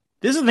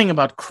this is the thing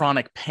about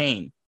chronic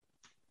pain.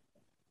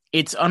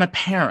 It's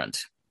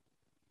unapparent.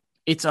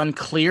 It's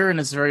unclear, and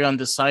it's very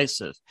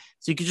undecisive.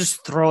 So you can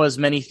just throw as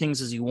many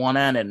things as you want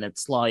at it, and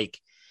it's like,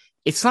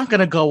 it's not going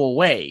to go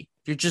away.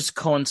 You're just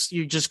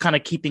kind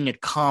of keeping it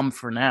calm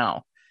for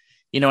now,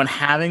 and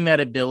having that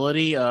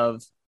ability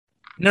of,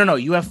 no,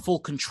 you have full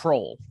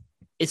control.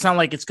 It's not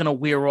like it's going to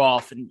wear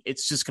off and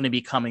it's just going to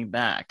be coming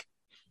back.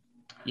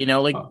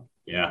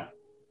 Yeah,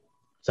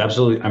 it's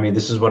absolutely. I mean,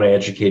 this is what I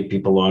educate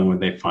people on when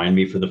they find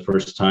me for the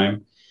first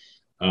time.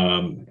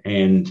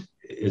 And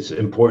it's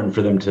important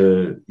for them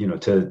to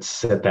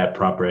set that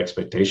proper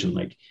expectation.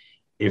 Like,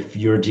 if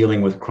you're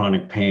dealing with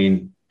chronic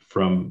pain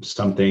from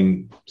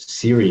something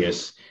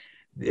serious,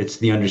 it's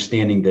the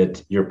understanding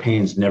that your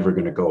pain's never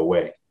going to go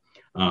away,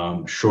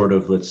 short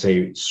of, let's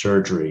say,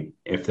 surgery,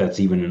 if that's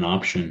even an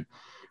option.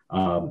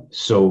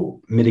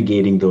 So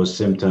mitigating those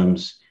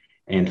symptoms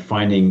and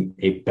finding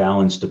a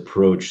balanced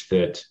approach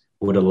that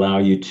would allow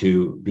you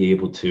to be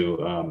able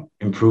to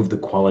improve the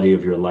quality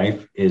of your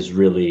life is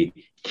really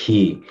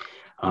key.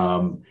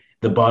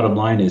 The bottom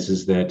line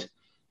is that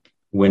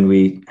when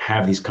we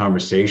have these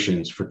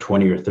conversations for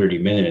 20 or 30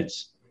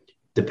 minutes,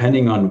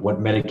 depending on what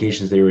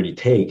medications they already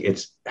take,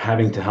 it's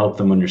having to help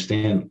them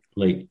understand,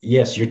 like,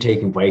 yes, you're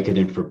taking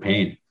Vicodin for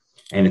pain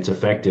and it's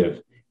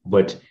effective,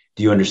 but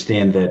do you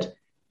understand that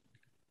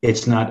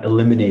it's not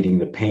eliminating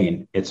the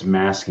pain, it's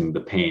masking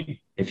the pain.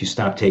 If you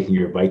stop taking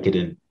your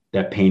Vicodin,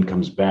 that pain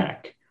comes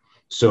back.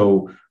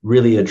 So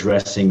really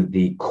addressing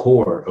the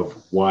core of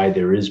why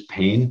there is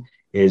pain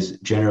is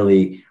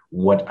generally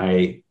what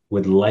I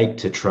would like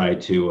to try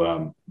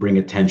to bring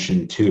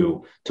attention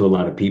to a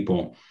lot of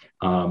people,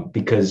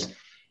 because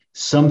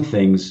some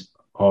things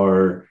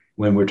are,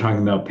 when we're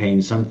talking about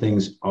pain, some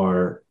things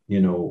are, I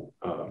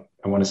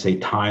want to say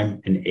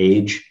time and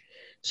age.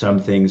 Some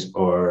things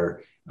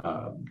are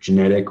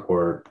genetic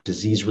or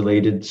disease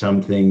related.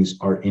 Some things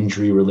are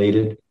injury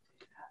related.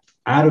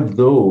 Out of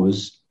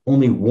those,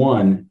 only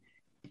one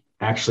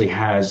actually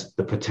has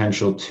the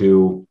potential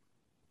to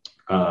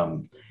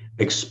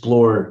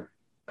explore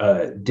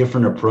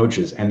different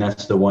approaches, and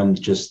that's the one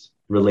just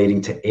relating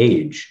to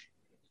age.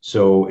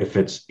 So if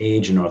it's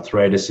age and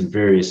arthritis and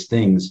various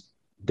things,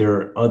 there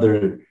are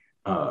other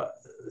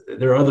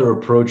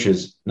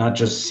approaches, not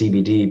just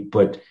CBD,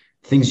 but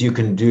things you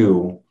can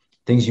do,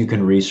 things you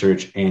can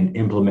research and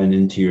implement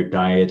into your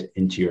diet,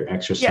 into your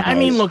exercise. Yeah, I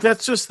mean, look,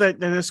 that's just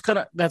that's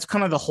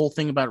kind of the whole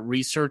thing about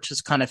research,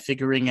 is kind of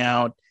figuring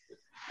out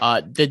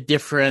the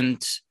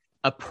different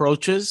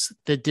approaches,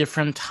 the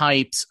different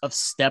types of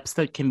steps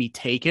that can be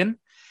taken.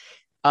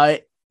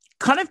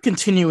 Kind of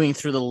continuing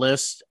through the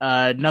list,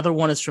 another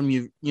one is from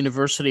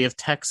University of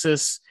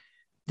Texas.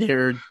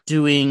 They're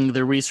doing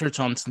the research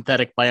on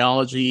synthetic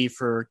biology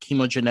for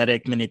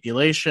chemogenetic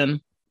manipulation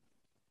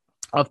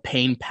of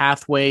pain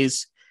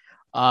pathways.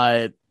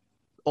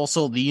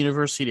 Also, the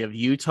University of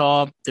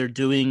Utah, they're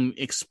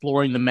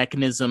exploring the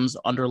mechanisms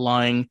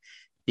underlying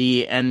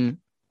the am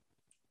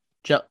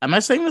I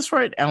saying this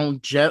right?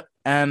 Analgesic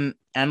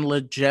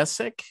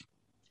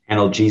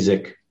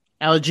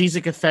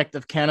effect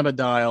of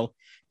cannabidiol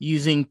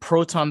using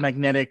proton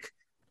magnetic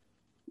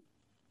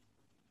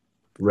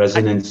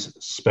resonance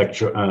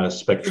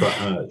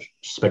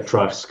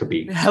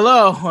spectroscopy.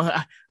 Hello,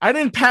 I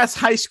didn't pass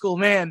high school,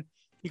 man.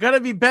 You got to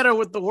be better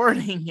with the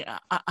wording.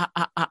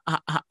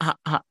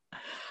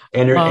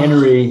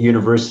 Emory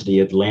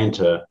University,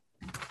 Atlanta.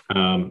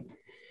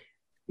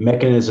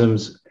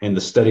 Mechanisms and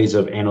the studies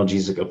of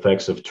analgesic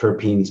effects of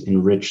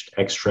terpenes-enriched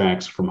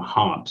extracts from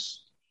hops.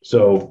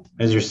 So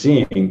as you're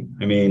seeing,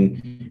 I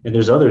mean, and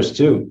there's others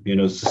too,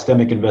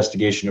 systemic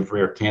investigation of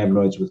rare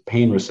cannabinoids with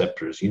pain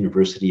receptors,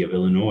 University of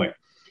Illinois,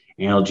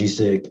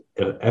 analgesic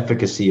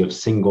efficacy of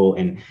single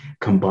and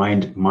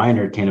combined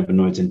minor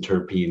cannabinoids and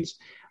terpenes,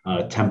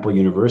 Temple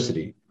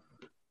University.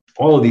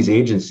 All of these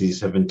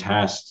agencies have been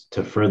tasked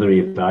to further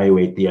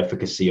evaluate the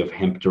efficacy of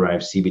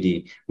hemp-derived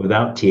CBD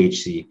without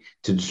THC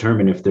to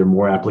determine if there are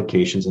more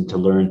applications and to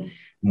learn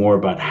more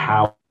about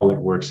how it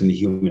works in the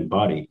human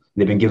body.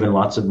 They've been given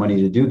lots of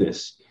money to do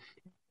this.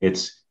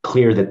 It's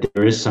clear that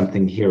there is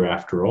something here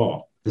after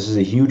all. This is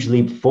a huge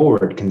leap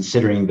forward,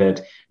 considering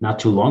that not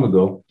too long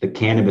ago, the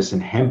cannabis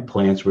and hemp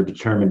plants were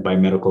determined by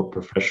medical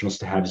professionals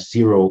to have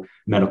zero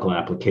medical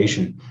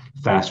application.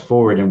 Fast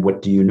forward, and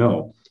what do you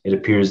know? It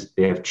appears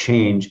they have a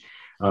change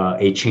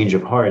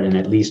of heart, and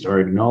at least are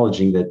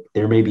acknowledging that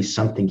there may be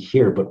something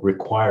here, but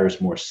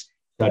requires more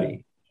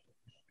study.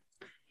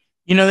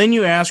 Then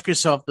you ask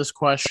yourself this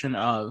question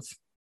of,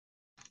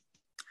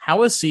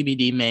 how is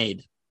CBD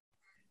made?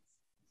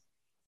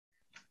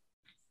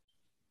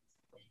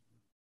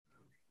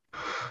 A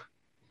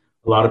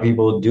lot of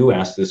people do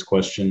ask this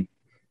question,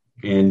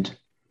 and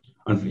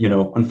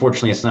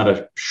unfortunately, it's not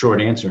a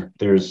short answer.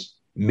 There's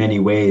many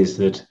ways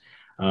that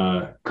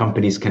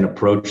companies can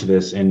approach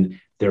this, and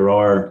there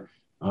are,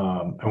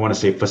 I want to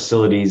say,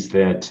 facilities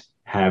that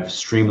have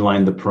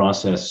streamlined the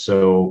process.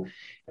 So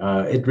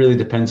it really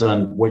depends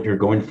on what you're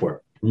going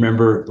for.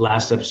 Remember,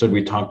 last episode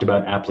we talked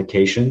about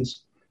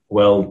applications.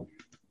 Well,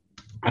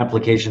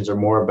 applications are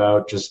more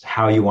about just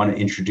how you want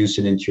to introduce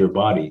it into your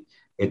body.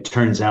 It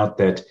turns out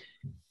that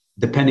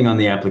depending on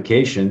the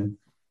application,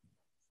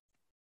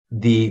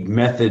 the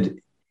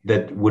method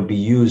that would be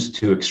used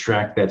to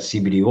extract that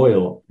CBD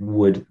oil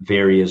would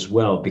vary as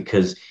well,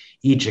 because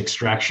each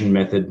extraction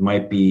method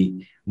might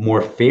be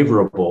more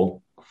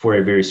favorable for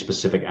a very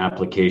specific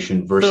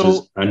application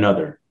versus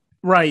another.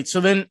 Right. So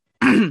then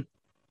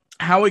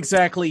how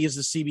exactly is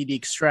the CBD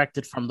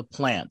extracted from the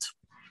plant?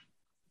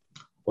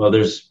 Well,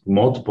 there's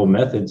multiple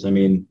methods. I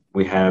mean,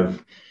 we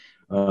have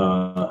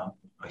a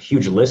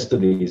huge list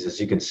of these, as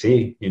you can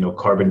see,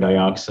 carbon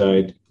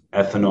dioxide,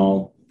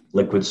 ethanol,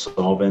 liquid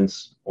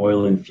solvents,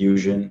 oil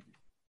infusion.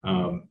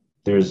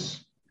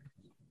 There's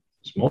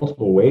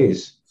multiple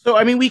ways. So,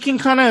 I mean, we can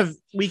kind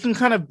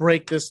of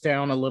break this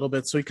down a little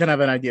bit so we can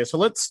have an idea. So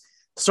let's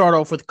start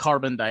off with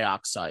carbon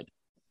dioxide.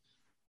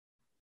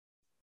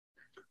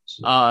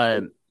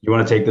 You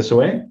want to take this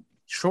away?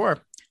 Sure.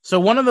 So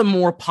one of the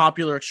more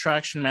popular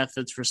extraction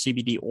methods for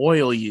CBD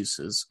oil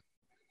uses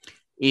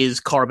is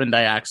carbon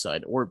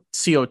dioxide, or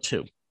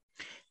CO2.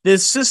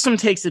 This system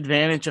takes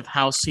advantage of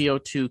how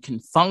CO2 can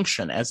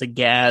function as a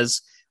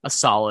gas, a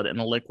solid, and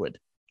a liquid.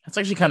 It's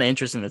actually kind of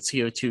interesting that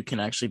CO2 can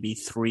actually be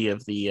three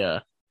of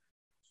the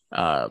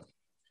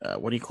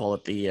what do you call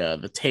it?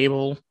 The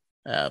table.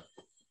 I'm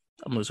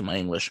losing my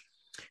English.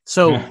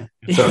 So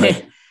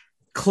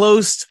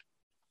closed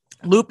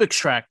loop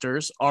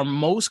extractors are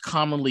most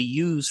commonly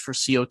used for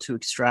CO2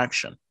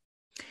 extraction.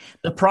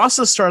 The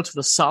process starts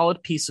with a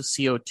solid piece of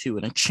CO2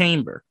 in a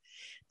chamber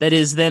that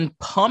is then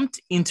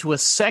pumped into a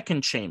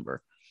second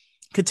chamber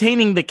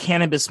containing the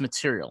cannabis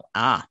material.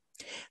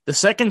 The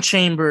second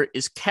chamber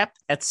is kept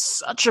at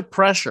such a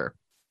pressure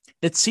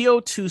that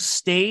CO2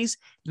 stays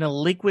in a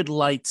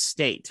liquid-light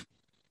state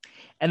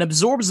and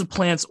absorbs the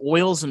plant's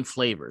oils and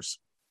flavors.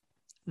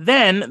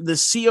 Then the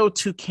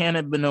CO2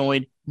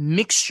 cannabinoid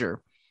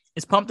mixture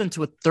is pumped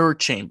into a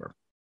third chamber,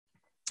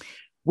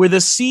 where the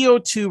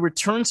CO2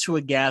 returns to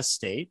a gas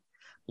state,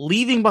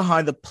 leaving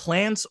behind the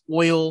plant's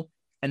oil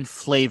and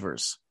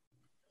flavors.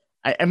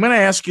 I'm going to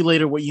ask you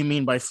later what you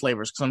mean by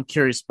flavors, because I'm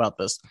curious about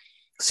this.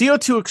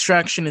 CO2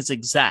 extraction is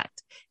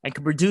exact and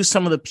can produce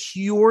some of the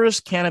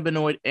purest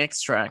cannabinoid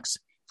extracts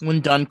when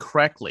done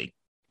correctly.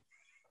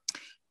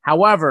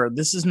 However,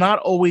 this is not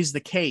always the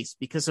case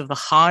because of the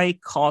high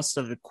cost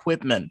of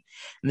equipment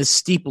and the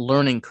steep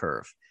learning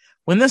curve.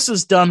 When this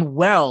is done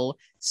well,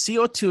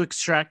 CO2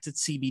 extracted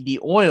CBD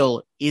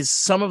oil is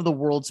some of the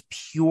world's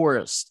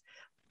purest.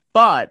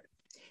 But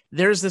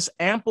there's this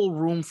ample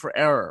room for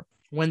error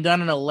when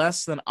done in a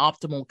less than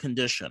optimal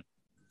condition.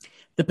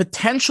 The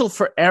potential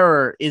for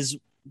error is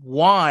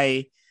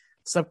why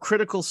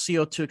subcritical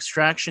CO2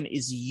 extraction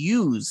is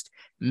used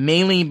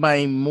mainly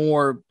by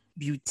more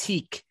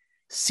boutique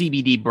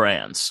CBD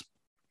brands.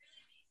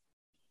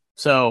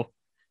 So,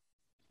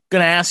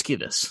 going to ask you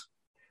this.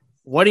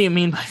 What do you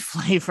mean by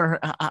flavor?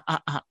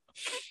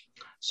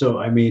 So,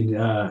 I mean,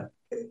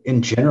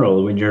 in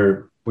general, when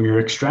you're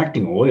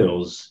extracting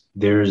oils,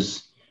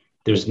 there's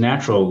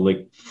natural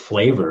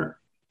flavor,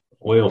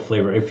 oil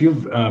flavor. If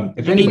you've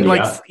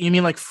you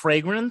mean like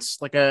fragrance,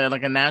 like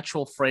a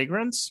natural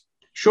fragrance?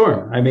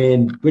 Sure. I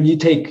mean, when you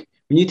take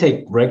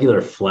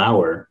regular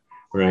flour,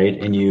 right,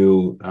 and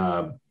you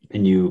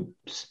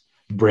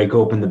break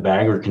open the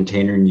bag or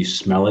container and you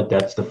smell it,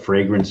 that's the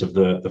fragrance of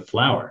the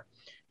flour,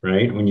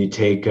 right? When you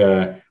take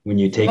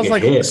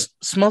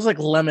smells like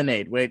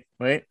lemonade. Wait.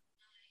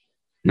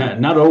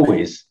 Not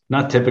always,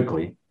 not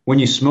typically. When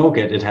you smoke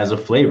it, it has a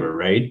flavor,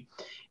 right?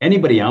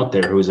 Anybody out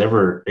there who has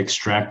ever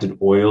extracted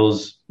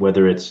oils,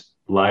 whether it's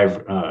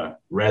live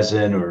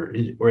resin or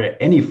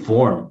any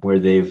form where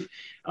they've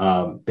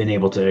been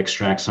able to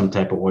extract some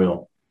type of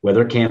oil,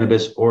 whether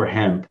cannabis or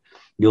hemp,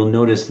 you'll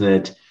notice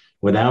that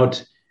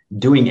without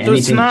doing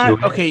anything to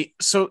it. Okay,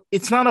 so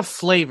it's not a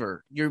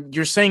flavor.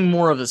 You're saying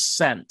more of a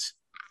scent.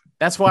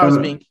 That's why I was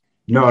being.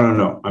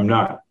 No, I'm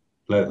not.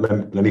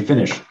 Let me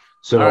finish.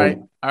 So,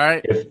 all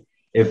right.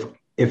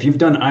 If you've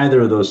done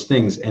either of those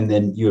things and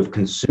then you have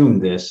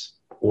consumed this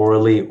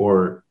orally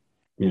or,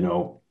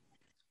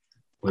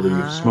 whether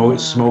you've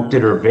smoked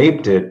it or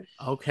vaped it.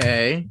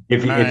 Okay.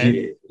 If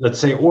you let's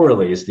say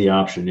orally is the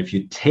option. If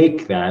you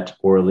take that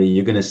orally,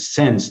 you're going to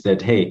sense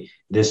that, hey,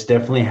 this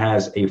definitely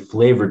has a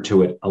flavor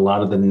to it. A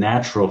lot of the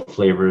natural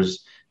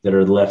flavors that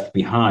are left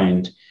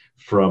behind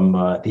from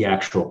the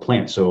actual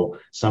plant. So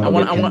I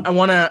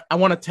want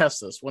to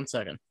test this. 1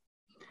 second.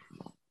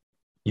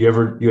 You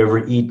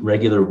ever eat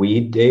regular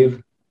weed,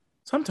 Dave?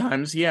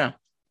 Sometimes, yeah.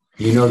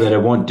 You know that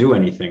it won't do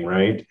anything,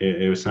 right?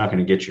 It's not going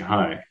to get you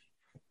high.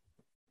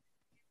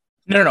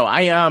 No.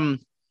 I've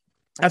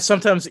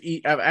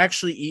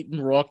actually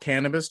eaten raw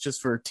cannabis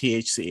just for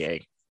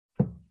THCA.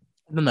 I've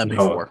done that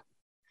before.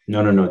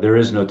 No, no, no. There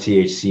is no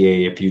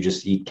THCA if you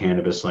just eat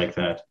cannabis like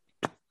that.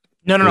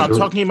 No, no, no. There's I'm a,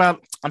 talking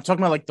about. I'm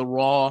talking about like the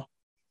raw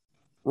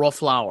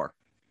flower.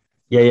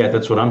 yeah, yeah,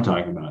 that's what I'm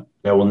talking about.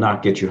 That will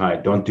not get you high.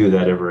 Don't do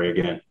that ever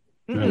again.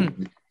 Uh,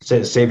 Mm-mm.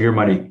 save your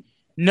money.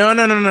 No,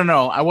 no, no, no,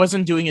 no. I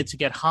wasn't doing it to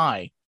get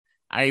high.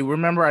 I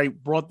remember I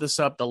brought this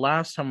up the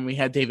last time we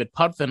had David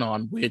Putvin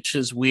on, which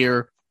is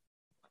where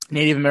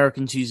Native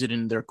Americans use it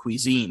in their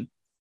cuisine.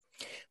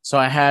 So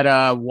I had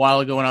a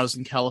while ago when I was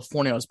in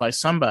California, I was by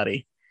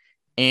somebody,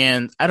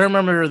 and I don't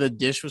remember the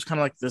dish was kind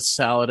of like this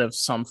salad of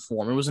some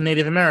form. It was a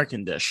Native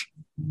American dish,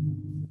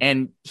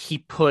 and he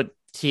put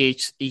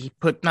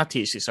not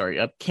THC, sorry,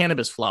 a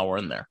cannabis flower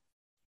in there,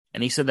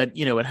 and he said that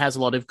it has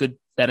a lot of good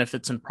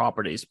benefits and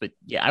properties. But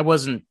yeah, I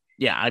wasn't.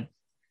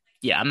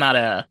 I'm not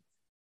a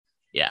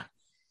yeah.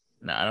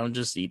 No, I don't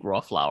just eat raw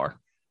flour.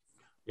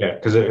 Yeah,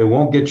 because it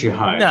won't get you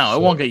high. No,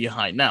 it won't So, get you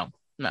high. No,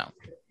 no.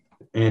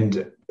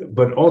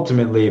 but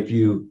ultimately, if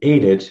you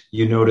ate it,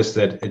 you notice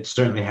that it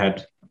certainly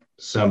had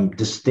some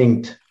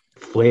distinct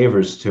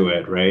flavors to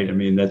it, right? I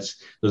mean, those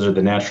are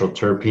the natural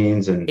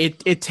terpenes, and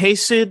It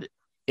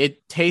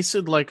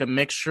tasted like a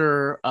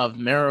mixture of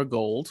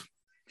marigold.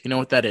 If you know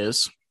what that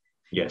is,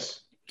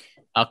 yes,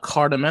 a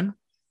cardamom,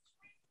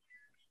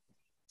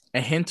 a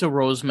hint of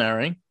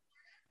rosemary,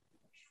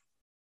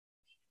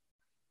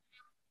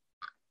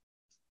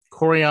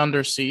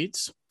 coriander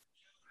seeds.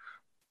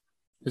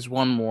 There's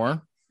one more.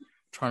 I'm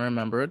trying to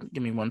remember it.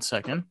 Give me 1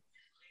 second.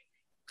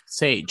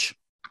 Sage.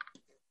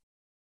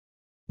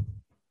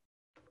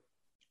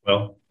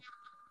 well,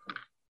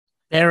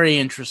 Very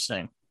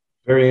interesting.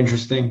 very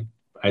interesting.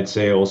 I'd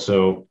say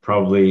also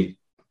probably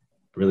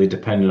really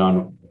dependent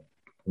on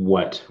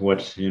what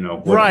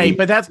Right, leaf.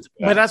 but that's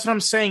what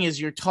I'm saying is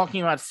you're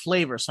talking about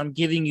flavor. So I'm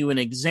giving you an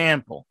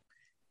example.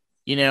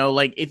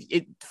 Like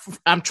it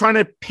I'm trying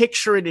to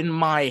picture it in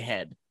my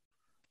head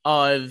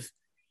of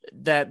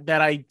that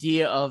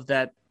idea of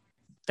that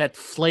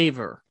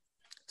flavor.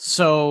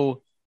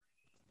 So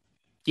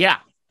yeah,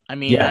 I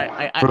mean,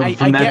 Yeah, from I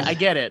that.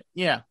 get it.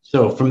 Yeah,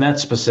 So from that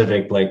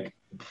specific like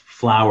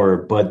flower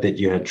bud that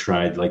you had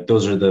tried, like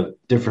those are the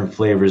different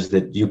flavors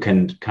that you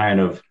can kind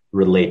of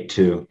relate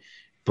to.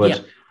 yeah,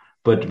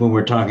 But when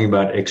we're talking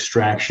about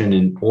extraction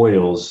in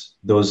oils,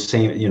 those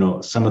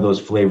same, some of those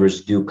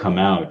flavors do come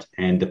out,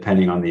 and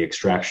depending on the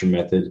extraction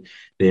method,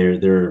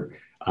 they're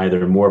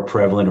either more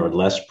prevalent or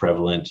less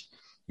prevalent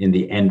in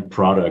the end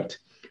product.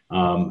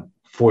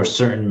 For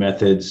certain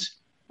methods,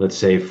 let's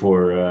say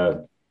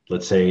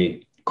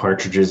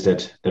cartridges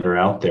that are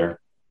out there.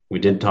 We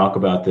did talk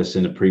about this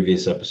in a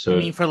previous you mean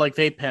episode, for like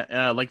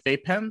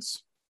vape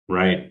pens?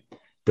 right?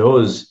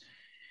 Those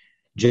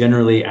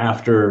generally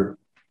after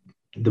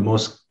the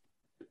most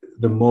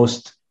the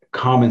most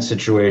common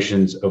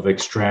situations of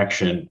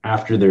extraction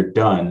after they're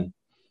done,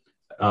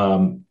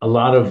 a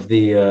lot of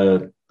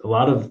the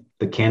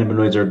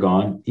cannabinoids are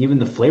gone. Even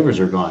the flavors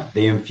are gone.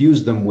 They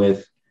infuse them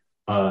with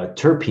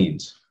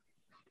terpenes.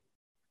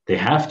 They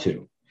have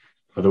to,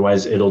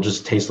 otherwise it'll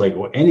just taste like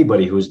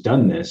anybody who's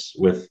done this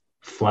with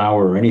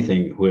flour or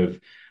anything who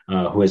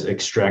has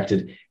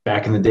extracted.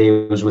 Back in the day,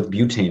 it was with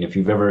butane. If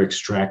you've ever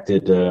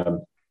extracted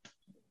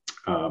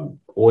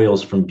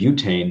oils from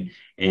butane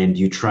and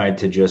you tried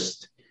to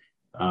just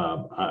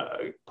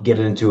get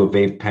it into a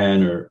vape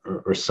pen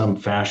or some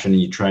fashion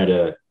and you try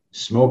to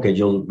smoke it,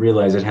 you'll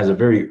realize it has a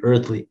very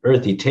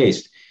earthy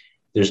taste.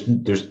 There's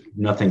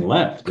nothing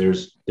left.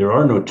 There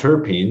are no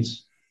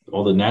terpenes.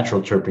 All the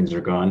natural terpenes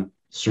are gone.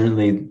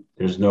 Certainly,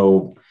 there's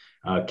no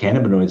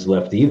cannabinoids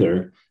left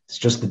either. It's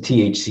just the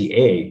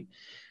THCA.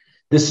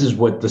 This is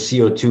what the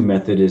CO2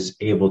 method is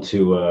able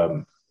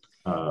to.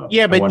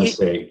 Yeah, I but want to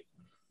say.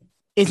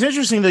 it's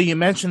interesting though you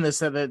mentioned this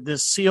that the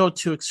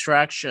CO2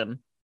 extraction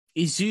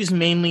is used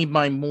mainly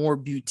by more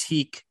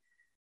boutique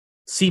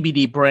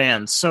CBD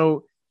brands.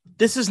 So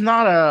this is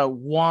not a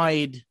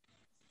wide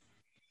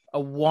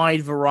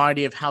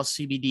variety of how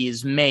CBD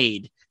is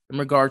made in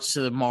regards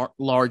to the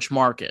large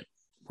market,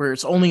 where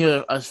it's only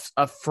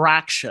a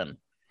fraction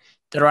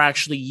that are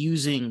actually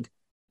using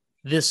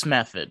this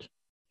method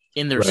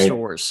in their Right.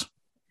 stores.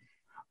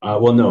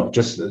 Well, no,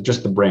 just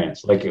the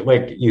brands, like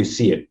you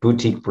see it,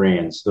 boutique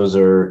brands. Those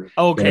are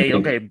going to Okay, be,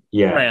 okay,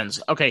 yeah, brands.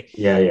 Okay,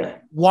 yeah, yeah.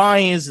 why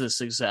is this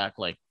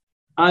exactly?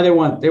 They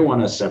want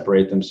to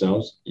separate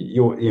themselves. They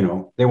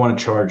want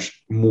to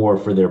charge more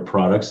for their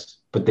products,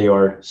 but they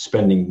are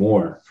spending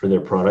more for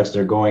their products.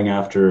 They're going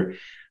after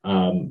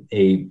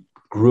a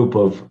group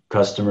of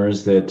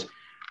customers that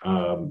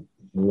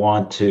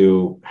want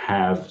to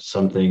have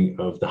something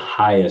of the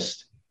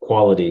highest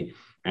quality.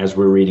 As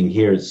we're reading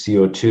here,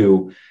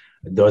 CO2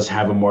 does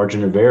have a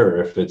margin of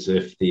error. If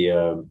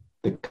the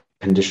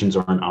conditions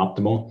aren't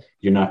optimal,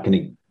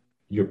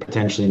 you're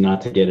potentially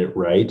not to get it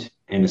right,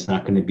 and it's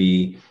not going to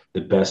be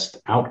the best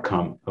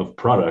outcome of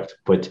product.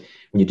 But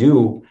when you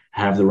do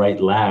have the right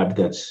lab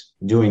that's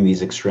doing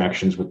these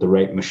extractions with the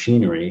right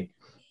machinery,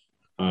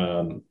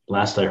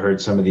 last I heard,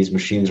 some of these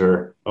machines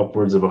are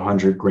upwards of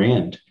 100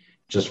 grand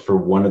just for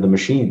one of the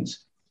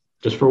machines,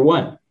 just for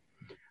one.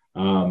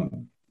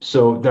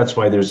 So that's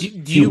why there's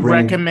do you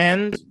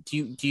recommend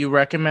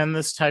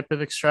this type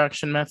of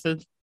extraction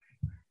method,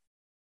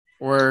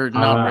 or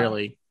not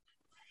really?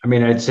 I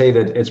mean, I'd say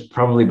that it's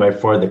probably by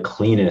far the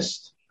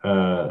cleanest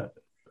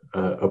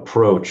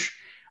approach.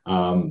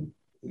 When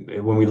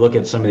we look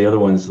at some of the other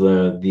ones,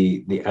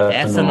 the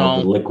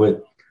ethanol,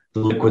 the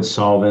liquid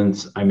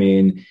solvents. I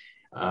mean,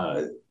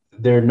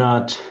 they're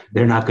not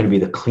going to be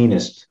the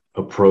cleanest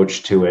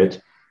approach to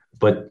it,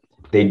 but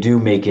they do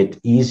make it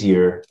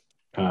easier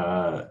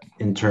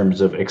in terms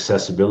of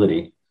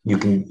accessibility. You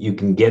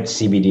can get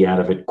CBD out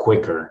of it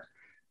quicker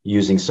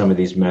using some of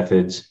these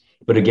methods.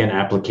 But again,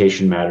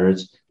 application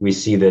matters. We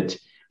see that,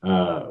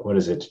 what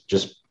is it?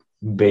 Just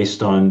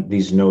based on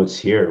these notes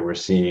here, we're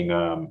seeing.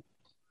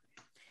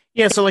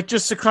 So like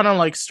just to kind of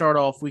like start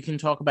off, we can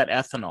talk about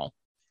ethanol.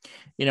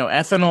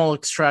 Ethanol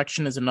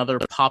extraction is another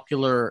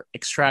popular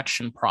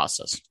extraction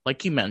process,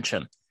 like you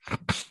mentioned,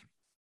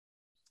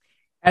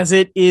 as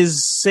it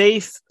is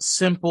safe,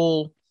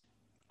 simple.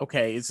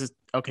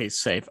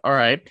 Safe. All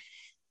right.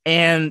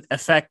 And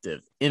effective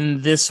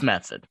in this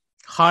method.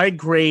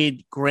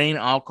 High-grade grain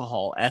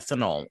alcohol,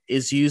 ethanol,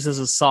 is used as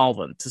a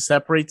solvent to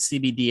separate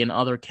CBD and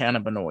other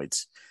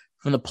cannabinoids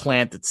from the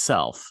plant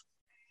itself.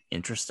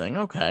 Interesting.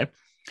 Okay.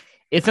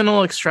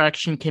 Ethanol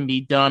extraction can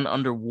be done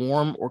under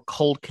warm or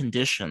cold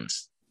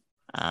conditions.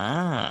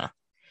 And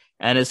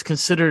is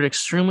considered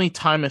extremely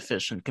time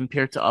efficient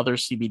compared to other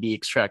CBD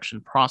extraction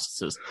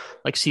processes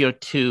like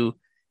CO2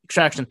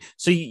 extraction.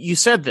 So you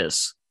said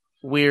this,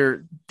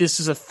 where this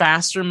is a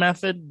faster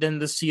method than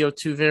the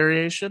CO2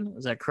 variation.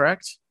 Is that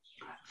correct?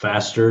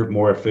 Faster,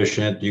 more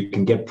efficient. You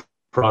can get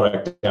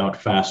product out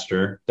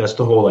faster. That's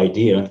the whole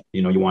idea.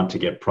 You want to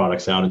get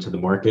products out into the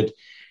market.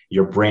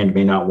 Your brand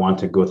may not want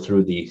to go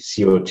through the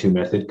CO2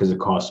 method because it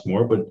costs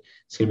more, but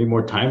it's going to be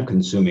more time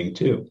consuming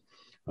too.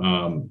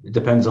 It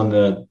depends on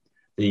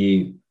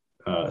the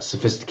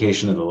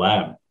sophistication of the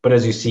lab. But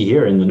as you see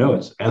here in the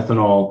notes,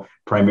 ethanol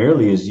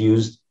primarily is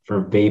used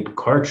for vape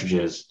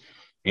cartridges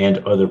and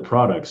other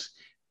products,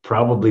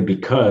 probably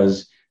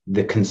because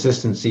the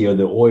consistency of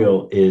the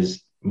oil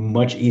is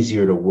much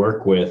easier to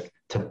work with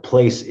to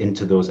place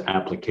into those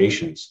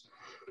applications.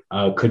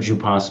 Could you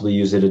possibly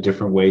use it a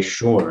different way?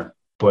 Sure.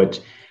 But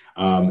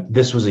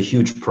this was a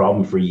huge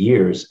problem for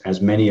years,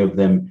 as many of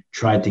them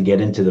tried to get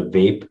into the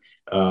vape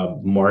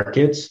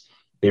markets.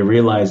 They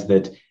realized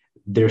that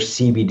their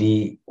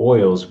CBD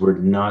oils were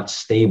not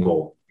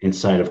stable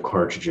inside of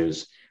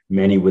cartridges.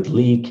 Many would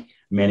leak,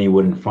 many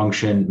wouldn't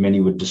function,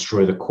 many would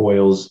destroy the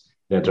coils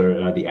that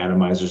are the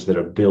atomizers that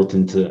are built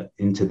into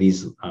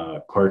these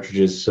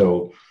cartridges.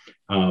 So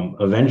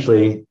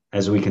eventually,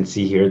 as we can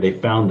see here, they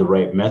found the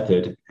right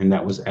method, and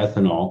that was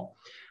ethanol.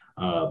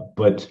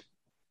 But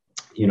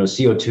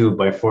CO2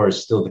 by far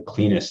is still the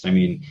cleanest. I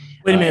mean,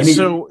 wait a minute.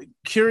 So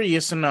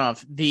curious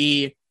enough,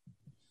 the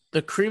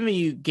cream that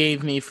you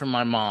gave me from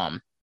my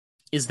mom,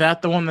 is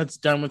that the one that's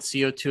done with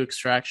CO2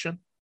 extraction?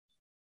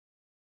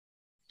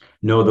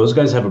 No, those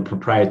guys have a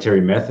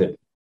proprietary method.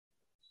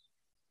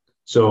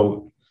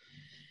 So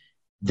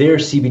their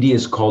CBD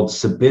is called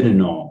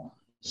sabinol,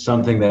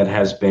 something that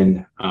has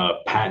been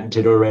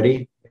patented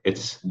already.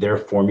 It's their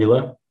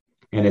formula,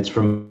 and it's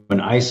from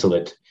an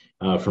isolate,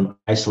 from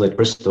isolate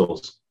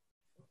crystals.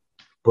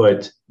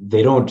 But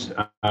they don't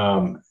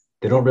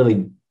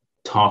really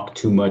talk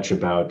too much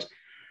about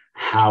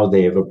how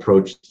they have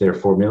approached their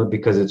formula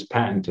because it's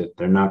patented.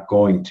 They're not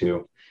going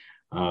to.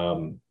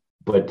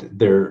 But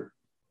their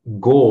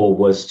goal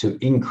was to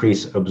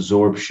increase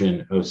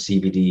absorption of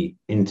CBD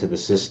into the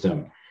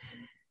system.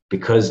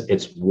 Because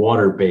it's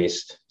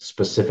water-based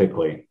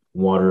specifically,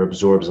 water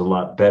absorbs a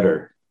lot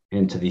better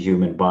into the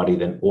human body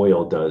than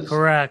oil does.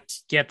 Correct.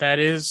 Yep, that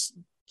is.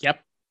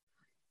 Yep.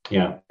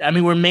 Yeah. I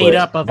mean, we're made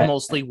up of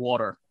mostly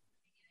water.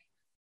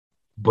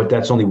 But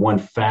that's only one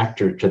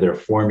factor to their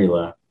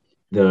formula.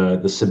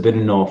 The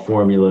sabinol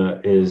formula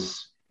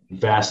is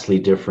vastly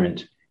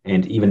different,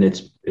 and even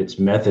its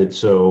method.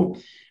 So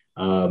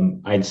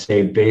I'd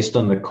say based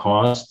on the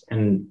cost,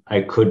 and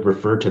I could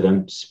refer to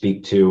them,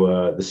 speak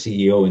to the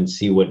CEO and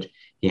see what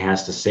he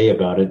has to say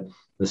about it.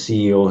 The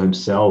CEO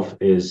himself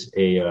is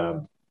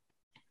a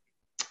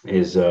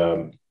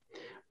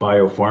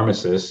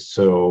biopharmacist,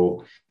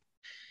 so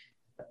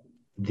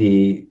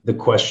the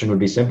question would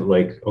be simple,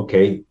 like,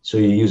 okay, so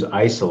you use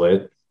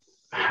isolate.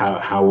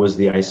 How was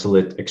the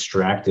isolate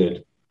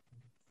extracted?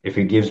 If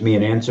he gives me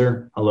an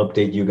answer, I'll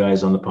update you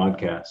guys on the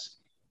podcast.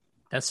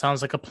 That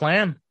sounds like a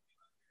plan.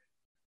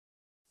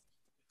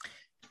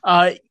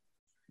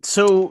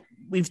 So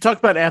we've talked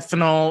about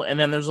ethanol, and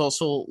then there's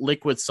also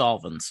liquid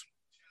solvents.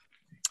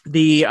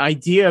 The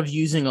idea of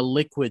using a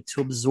liquid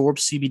to absorb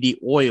CBD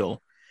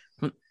oil.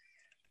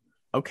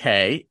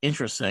 Okay,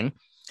 interesting.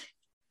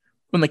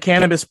 When the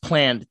cannabis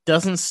plant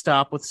doesn't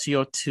stop with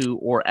CO2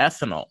 or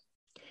ethanol,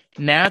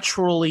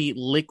 naturally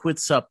liquid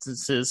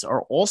substances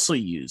are also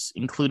used,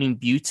 including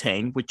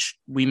butane, which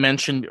we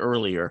mentioned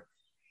earlier,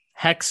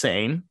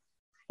 hexane,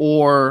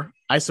 or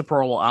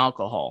isopropyl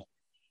alcohol.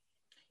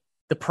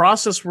 The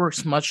process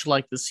works much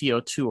like the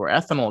CO2 or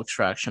ethanol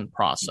extraction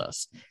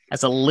process,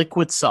 as a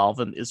liquid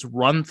solvent is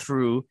run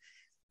through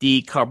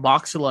the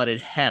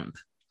carboxylated hemp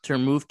to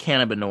remove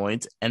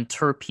cannabinoids and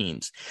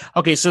terpenes.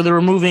 Okay, so they're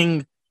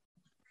removing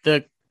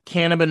the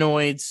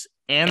cannabinoids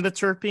and the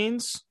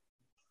terpenes,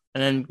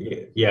 and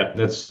then Yeah,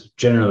 that's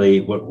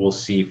generally what we'll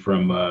see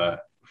from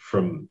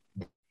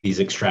these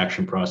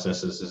extraction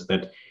processes, is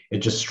that it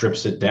just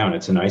strips it down.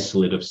 It's an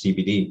isolate of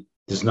CBD.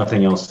 There's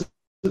nothing else.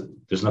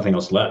 There's nothing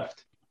else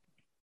left.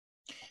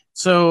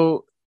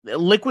 so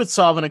liquid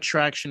solvent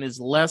extraction is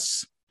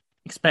less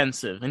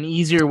expensive, an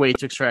easier way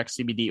to extract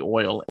CBD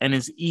oil, and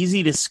is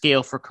easy to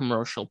scale for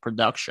commercial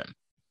production.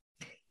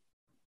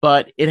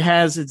 But it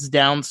has its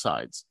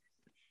downsides.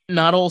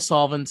 Not all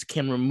solvents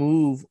can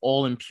remove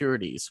all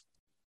impurities.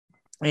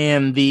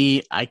 And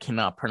I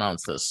cannot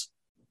pronounce this,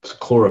 It's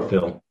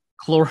chlorophyll.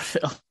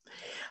 chlorophyll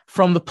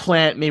from the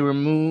plant may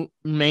remain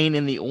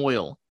in the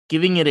oil,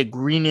 giving it a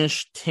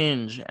greenish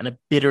tinge and a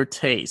bitter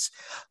taste.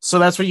 So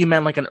that's what you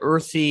meant, like an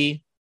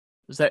earthy.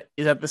 Is that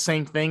the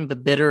same thing? The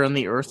bitter and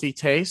the earthy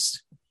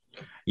taste?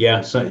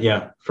 Yeah, so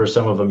yeah, for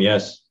some of them,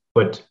 yes.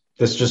 But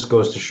this just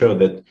goes to show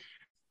that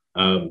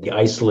the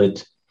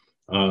isolate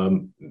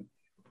um,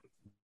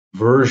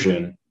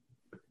 version,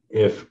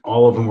 if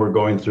all of them were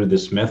going through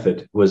this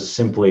method, was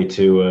simply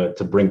to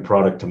bring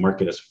product to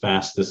market as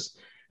fast as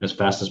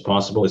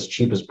possible, as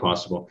cheap as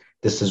possible.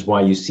 This is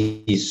why you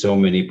see so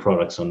many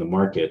products on the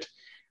market.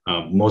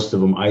 Most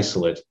of them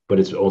isolate, but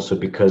it's also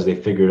because they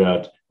figured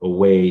out a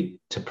way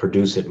to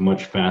produce it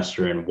much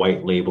faster and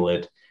white label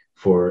it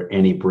for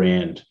any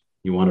brand.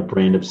 You want a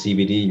brand of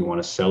CBD, you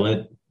want to sell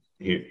it,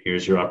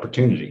 here's your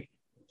opportunity.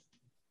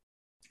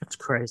 That's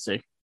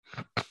crazy.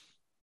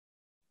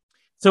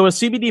 So a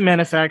CBD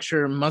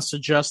manufacturer must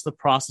adjust the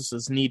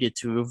processes needed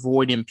to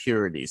avoid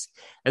impurities,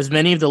 as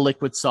many of the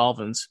liquid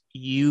solvents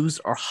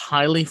used are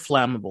highly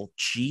flammable.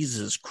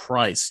 Jesus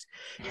Christ.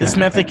 This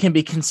method can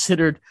be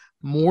considered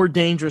more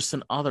dangerous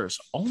than others.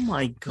 Oh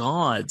my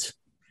God.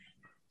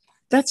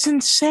 That's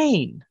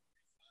insane.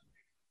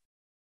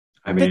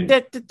 I mean,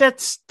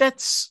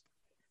 That's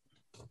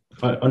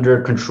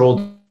under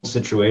controlled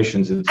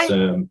situations, it's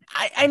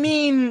I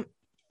mean,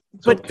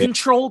 it's but okay.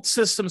 controlled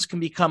systems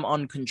can become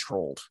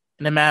uncontrolled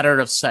in a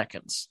matter of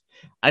seconds.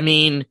 I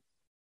mean,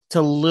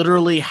 to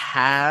literally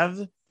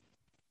have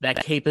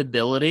that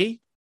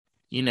capability,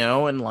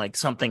 and like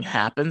something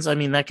happens, I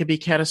mean, that could be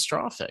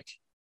catastrophic.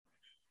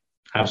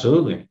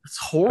 Absolutely. It's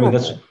I mean,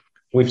 that's horrible.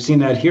 we've seen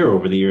that here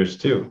over the years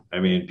too. I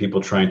mean,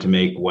 people trying to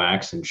make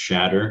wax and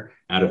shatter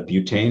out of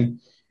butane,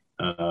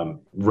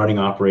 running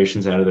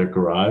operations out of their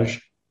garage.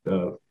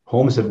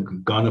 Homes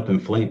have gone up in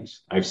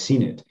flames. I've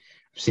seen it.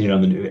 I've seen it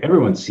on the news.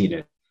 Everyone's seen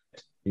it.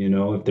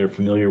 If they're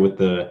familiar with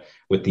the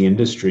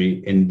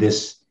industry in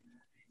this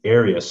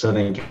area,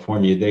 Southern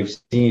California, they've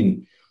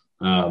seen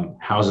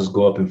houses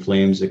go up in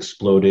flames,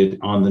 exploded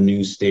on the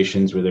news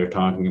stations where they're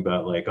talking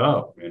about like,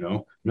 oh,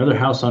 another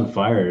house on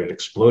fire. It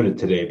exploded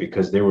today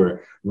because they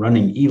were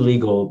running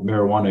illegal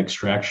marijuana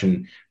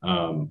extraction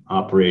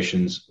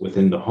operations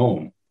within the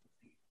home.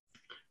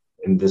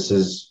 And this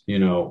is,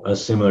 a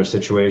similar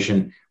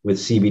situation with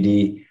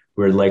CBD.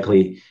 We're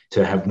likely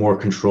to have more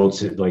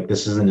controlled, like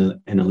this is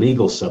an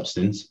illegal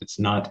substance. It's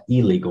not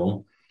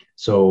illegal.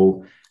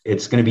 So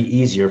it's going to be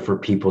easier for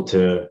people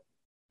to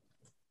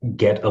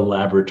get a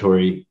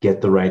laboratory,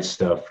 get the right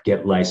stuff,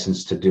 get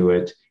licensed to do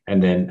it,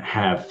 and then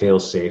have fail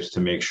safes to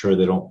make sure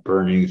they don't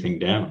burn anything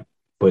down.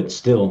 But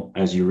still,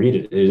 as you read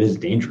it, it is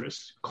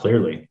dangerous,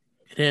 clearly.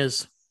 It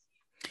is.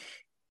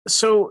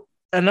 So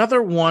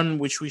another one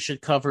which we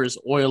should cover is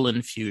oil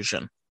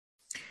infusion.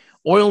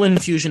 Oil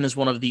infusion is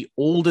one of the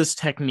oldest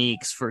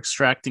techniques for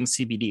extracting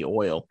CBD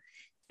oil,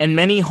 and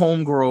many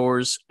home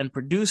growers and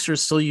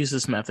producers still use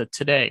this method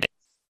today.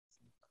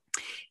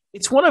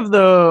 It's one of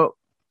the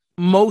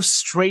most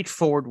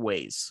straightforward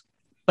ways,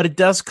 but it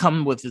does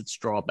come with its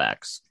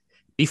drawbacks.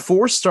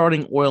 Before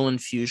starting oil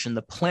infusion,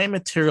 the plant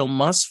material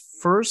must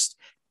first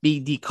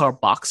be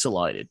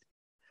decarboxylated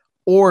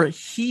or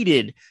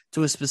heated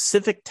to a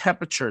specific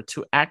temperature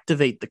to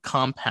activate the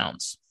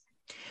compounds.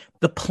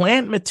 The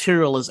plant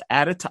material is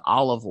added to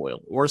olive oil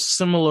or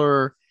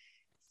similar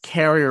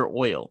carrier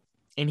oil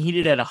and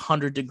heated at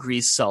 100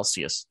 degrees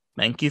Celsius.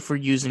 Thank you for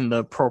using the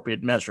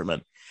appropriate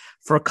measurement.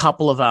 For a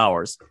couple of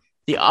hours.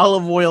 The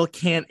olive oil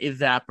can't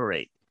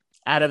evaporate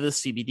out of the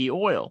CBD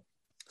oil.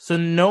 So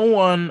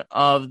one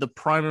of the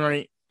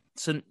primary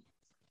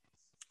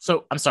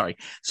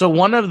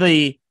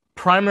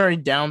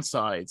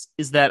downsides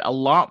is that a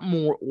lot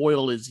more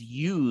oil is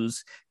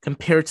used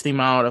compared to the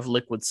amount of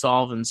liquid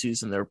solvents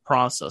used in their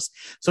process.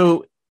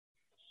 So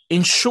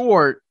in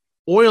short,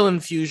 oil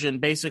infusion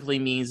basically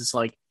means it's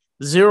like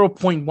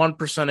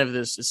 0.1% of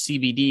this is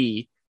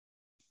CBD,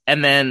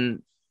 and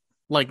then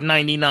like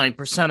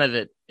 99% of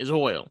it is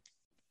oil.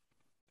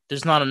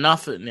 There's not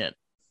enough in it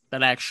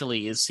that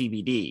actually is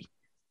CBD.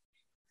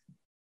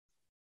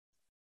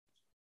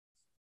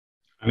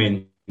 I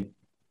mean,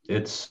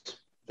 it's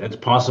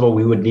possible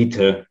we would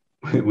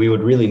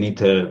really need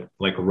to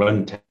like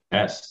run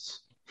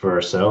tests for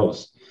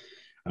ourselves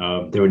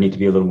There would need to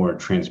be a little more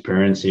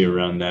transparency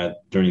around that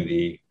during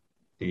the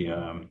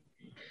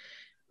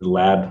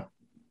lab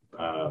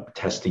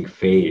testing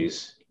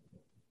phase.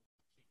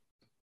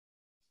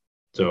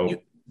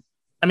 So,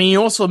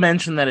 you also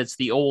mentioned that it's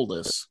the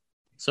oldest.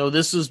 So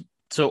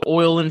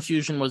oil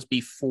infusion was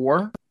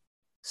before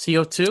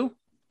CO2.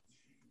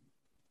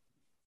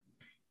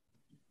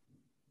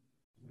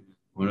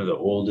 One of the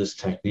oldest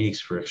techniques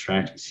for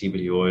extracting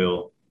CBD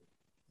oil.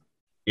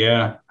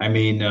 Yeah, I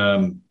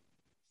mean,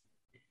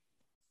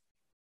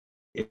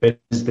 if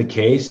it is the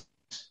case,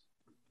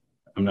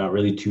 I'm not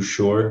really too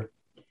sure.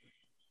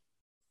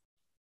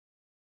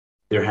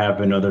 There have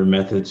been other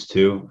methods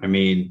too. I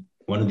mean,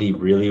 one of the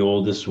really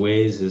oldest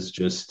ways is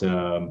just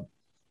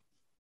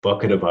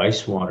bucket of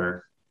ice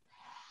water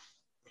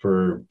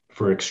for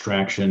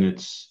extraction.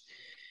 It's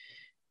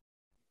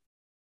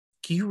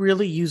Can you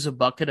really use a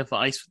bucket of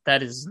ice?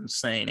 That is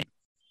insane.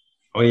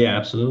 Oh yeah,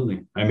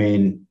 absolutely. I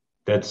mean,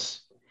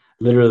 that's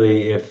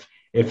literally if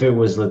it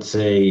was, let's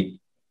say,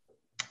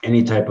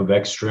 any type of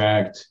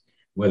extract,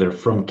 whether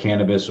from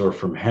cannabis or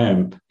from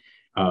hemp,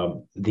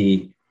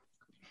 the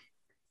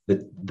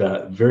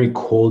the very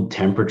cold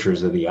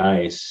temperatures of the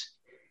ice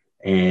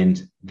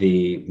and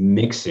the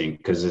mixing,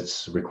 because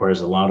it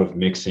requires a lot of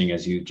mixing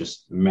as you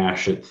just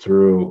mash it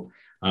through.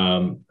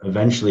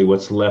 Eventually,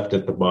 what's left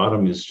at the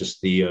bottom is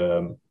just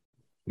the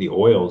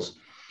oils.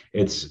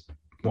 It's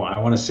well, I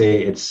want to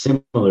say it's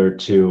similar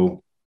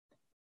to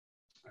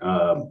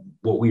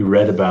what we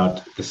read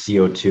about the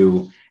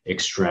CO2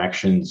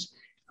 extractions.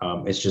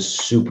 It's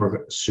just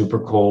super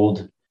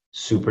cold,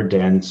 super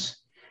dense.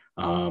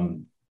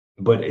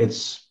 But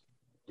it's,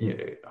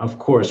 of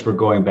course, we're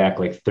going back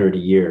like 30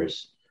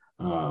 years.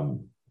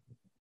 Um,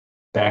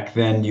 Back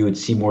then, you would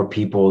see more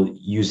people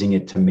using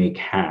it to make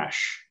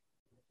hash.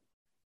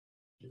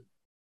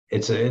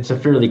 It's a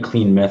fairly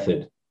clean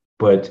method,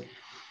 but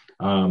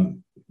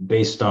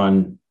based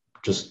on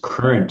just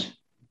current,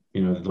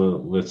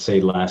 let's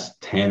say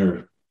last 10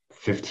 or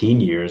 15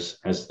 years,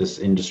 as this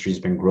industry's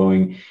been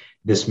growing,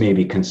 this may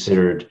be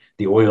considered,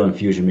 the oil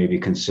infusion may be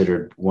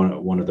considered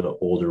one of the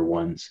older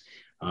ones.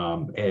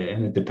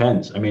 And it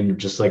depends. I mean,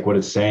 just like what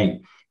it's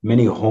saying,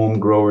 many home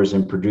growers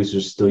and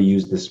producers still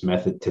use this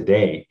method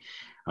today.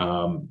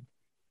 Um,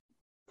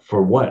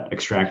 for what?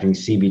 Extracting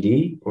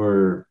CBD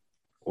or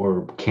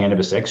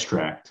cannabis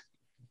extract?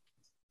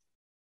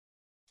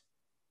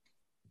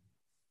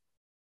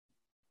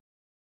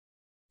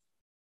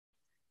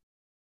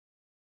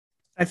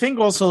 I think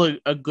also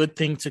a good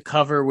thing to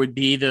cover would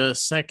be the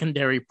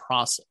secondary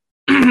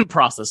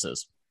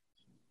processes.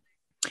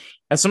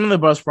 As some of the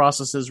best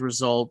processes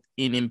result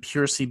in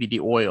impure CBD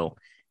oil,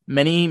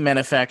 many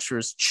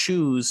manufacturers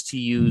choose to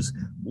use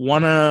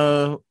one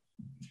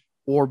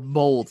or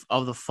both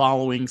of the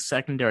following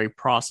secondary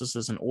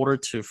processes in order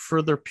to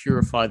further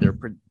purify their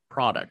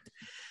product.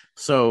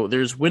 So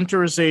there's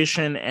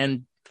winterization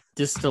and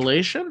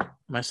distillation.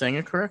 Am I saying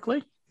it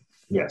correctly?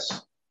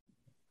 Yes.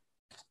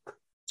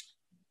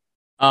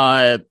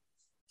 Uh,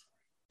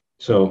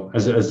 So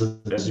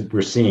as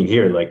we're seeing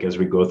here, like as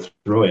we go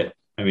through it,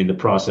 I mean, the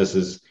process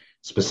is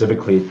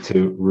specifically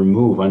to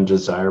remove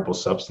undesirable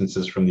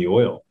substances from the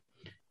oil.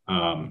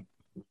 Um,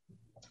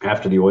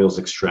 After the oil is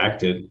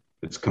extracted,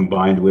 it's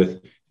combined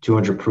with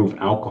 200 proof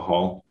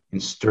alcohol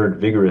and stirred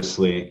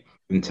vigorously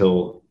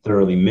until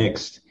thoroughly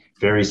mixed.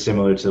 Very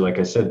similar to, like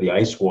I said, the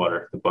ice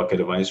water, the bucket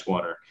of ice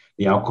water.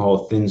 The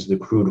alcohol thins the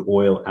crude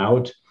oil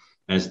out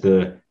as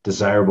the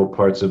desirable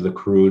parts of the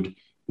crude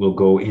will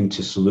go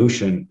into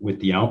solution with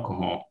the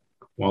alcohol,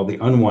 while the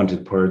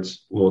unwanted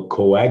parts will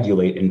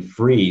coagulate and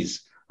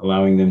freeze,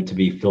 allowing them to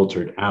be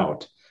filtered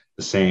out.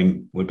 The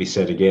same would be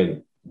said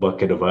again,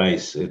 bucket of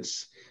ice.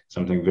 It's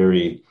something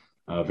very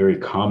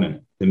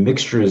common. The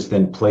mixture is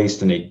then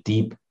placed in a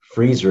deep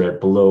freezer at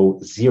below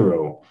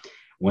zero.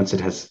 Once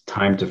it has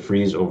time to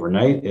freeze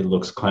overnight, it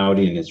looks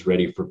cloudy and is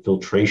ready for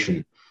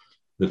filtration.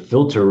 The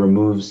filter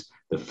removes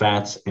the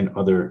fats and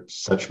other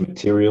such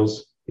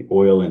materials. The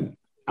oil and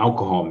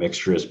alcohol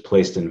mixture is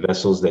placed in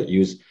vessels that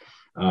use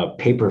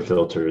paper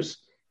filters.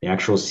 The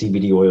actual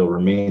CBD oil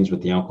remains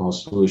with the alcohol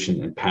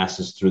solution and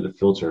passes through the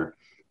filter,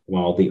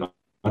 while the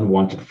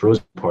unwanted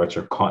frozen parts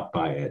are caught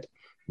by it.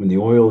 When the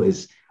oil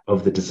is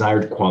of the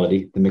desired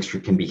quality, the mixture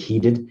can be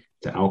heated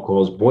to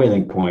alcohol's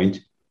boiling point,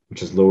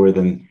 which is lower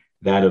than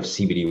that of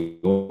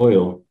CBD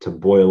oil, to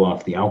boil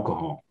off the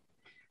alcohol.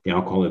 The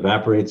alcohol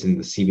evaporates and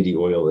the CBD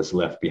oil is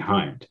left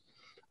behind.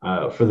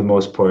 For the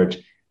most part,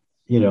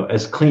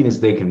 as clean as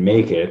they can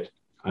make it,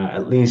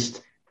 at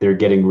least they're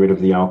getting rid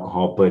of the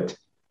alcohol. But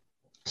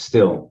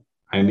still,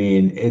 I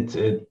mean, it's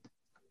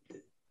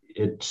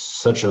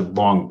such a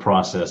long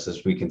process,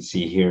 as we can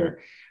see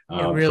here.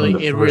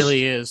 it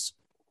really is.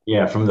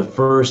 Yeah, from the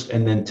first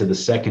and then to the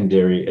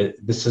secondary.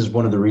 This is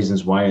one of the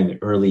reasons why in the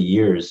early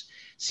years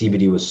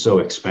CBD was so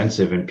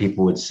expensive, and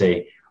people would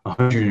say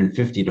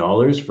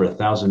 $150 for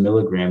 1,000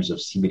 milligrams of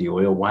CBD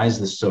oil. Why is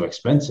this so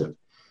expensive?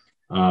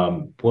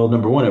 Well,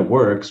 number one, it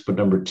works, but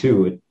number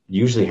two, it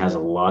usually has a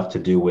lot to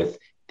do with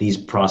these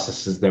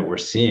processes that we're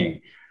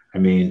seeing. I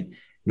mean,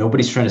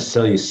 nobody's trying to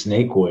sell you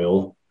snake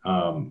oil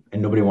and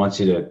nobody wants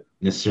you to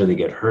necessarily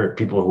get hurt.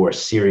 People who are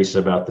serious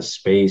about the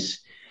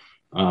space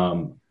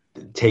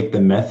take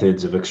the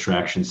methods of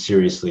extraction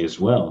seriously as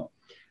well.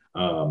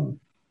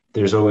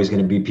 There's always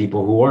going to be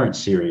people who aren't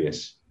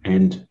serious,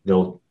 and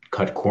they'll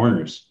cut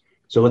corners.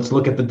 So let's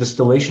look at the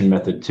distillation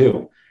method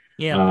too.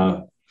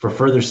 Yeah. For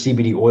further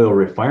CBD oil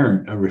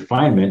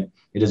refinement,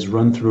 it is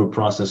run through a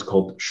process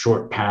called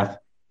short path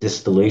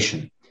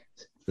distillation.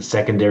 The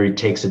secondary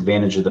takes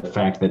advantage of the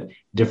fact that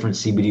different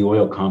CBD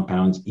oil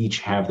compounds each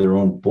have their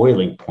own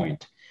boiling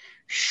point.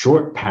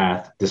 Short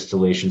path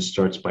distillation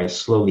starts by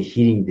slowly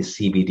heating the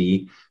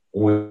CBD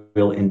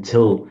oil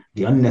until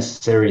the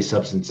unnecessary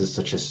substances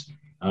such as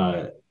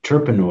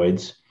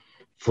terpenoids,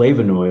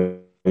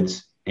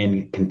 flavonoids,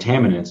 and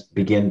contaminants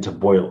begin to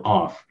boil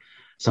off.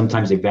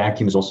 Sometimes a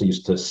vacuum is also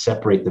used to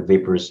separate the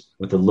vapors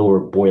with a lower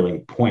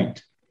boiling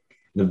point.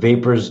 The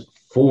vapors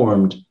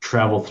formed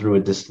travel through a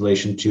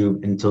distillation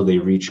tube until they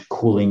reach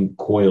cooling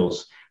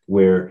coils,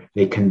 where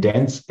they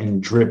condense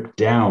and drip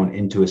down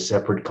into a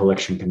separate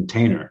collection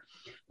container.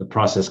 The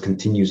process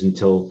continues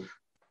until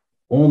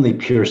only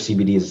pure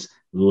CBD is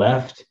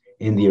left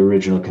in the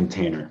original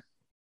container.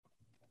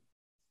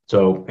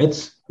 So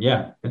it's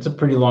a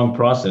pretty long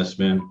process,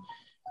 man.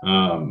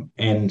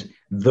 And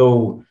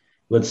though,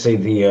 let's say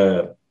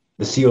the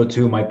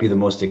CO2 might be the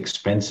most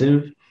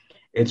expensive,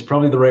 it's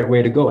probably the right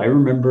way to go. I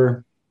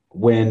remember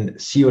when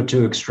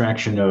CO2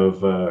 extraction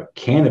of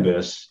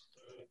cannabis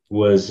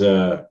was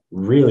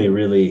really,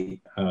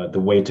 really the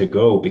way to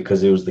go,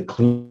 because it was the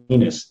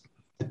cleanest.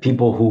 The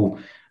people who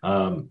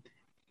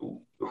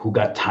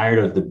got tired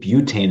of the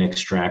butane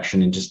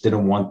extraction and just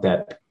didn't want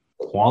that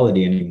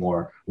quality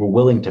anymore were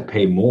willing to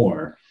pay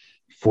more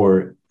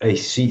for a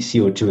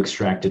CO2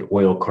 extracted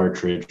oil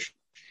cartridge.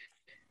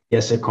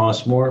 Yes, it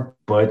costs more,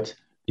 but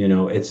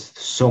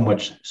it's so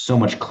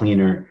much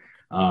cleaner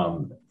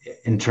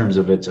in terms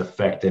of its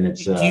effect and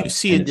its. Do you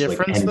see a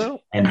difference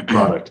though? End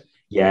product.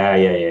 Yeah.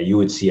 You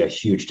would see a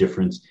huge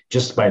difference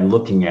just by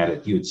looking at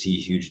it. You would see a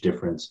huge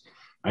difference.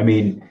 I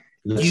mean,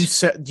 do you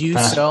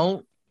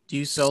sell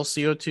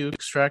CO2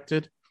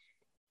 extracted?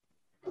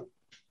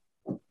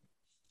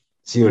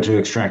 CO2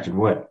 extracted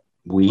what?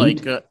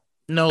 Weed? For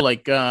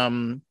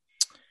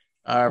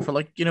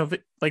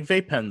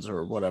vape pens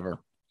or whatever.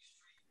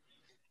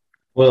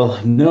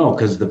 Well, no,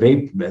 because the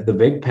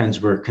vape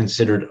pens were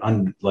considered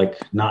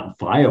not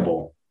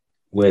viable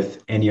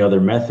with any other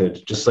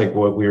method, just like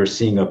what we were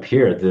seeing up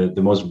here.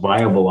 The most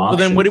viable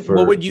option. Well, then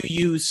what would you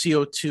use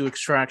CO2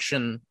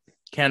 extraction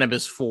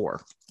cannabis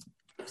for?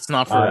 It's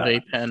not for a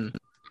vape pen.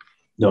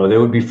 No, they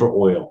would be for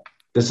oil.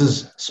 This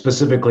is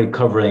specifically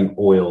covering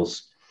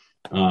oils.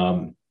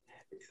 We're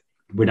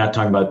not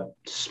talking about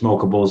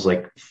smokables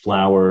like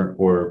flour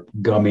or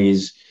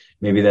gummies.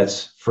 Maybe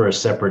that's for a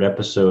separate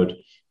episode,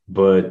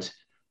 but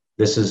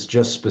this is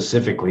just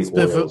specifically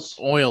oils.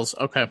 Oils,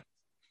 okay.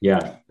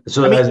 Yeah.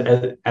 So as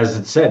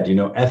it said,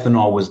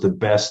 ethanol was the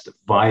best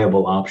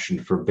viable option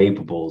for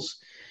vapables.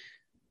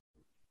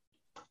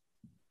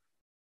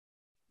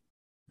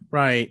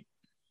 Right.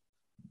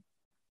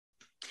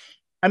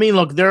 I mean,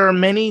 look, there are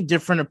many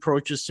different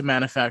approaches to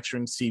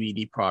manufacturing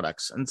CBD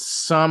products, and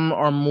some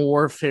are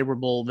more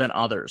favorable than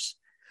others.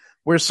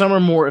 Where some are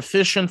more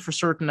efficient for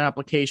certain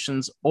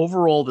applications,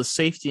 overall, the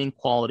safety and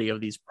quality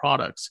of these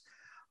products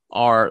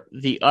are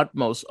the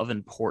utmost of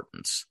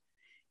importance.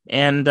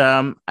 And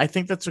I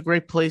think that's a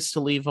great place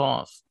to leave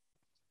off.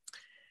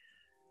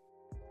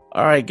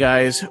 All right,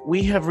 guys,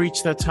 we have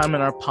reached that time in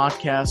our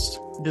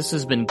podcast. This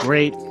has been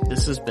great.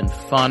 This has been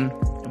fun,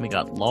 and we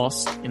got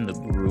lost in the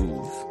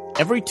groove.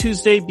 Every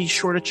Tuesday, be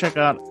sure to check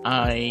out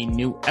a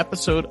new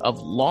episode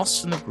of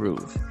Lost in the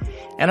Groove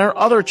and our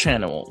other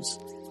channels,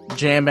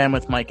 Jam Band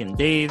with Mike and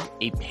Dave,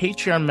 a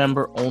Patreon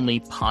member-only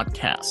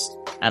podcast,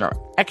 and our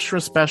extra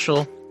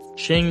special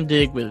Ching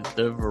Dig with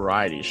the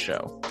Variety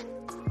Show,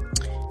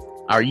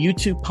 our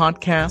YouTube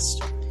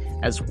podcast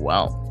as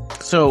well.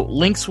 So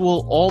links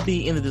will all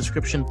be in the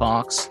description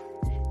box,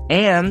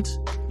 and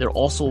there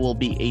also will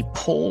be a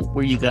poll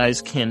where you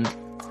guys can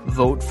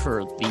vote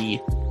for the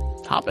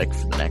topic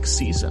for the next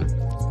season.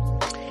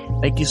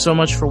 Thank you so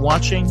much for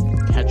watching.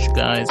 Catch you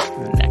guys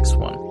in the next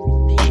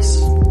one.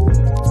 Peace.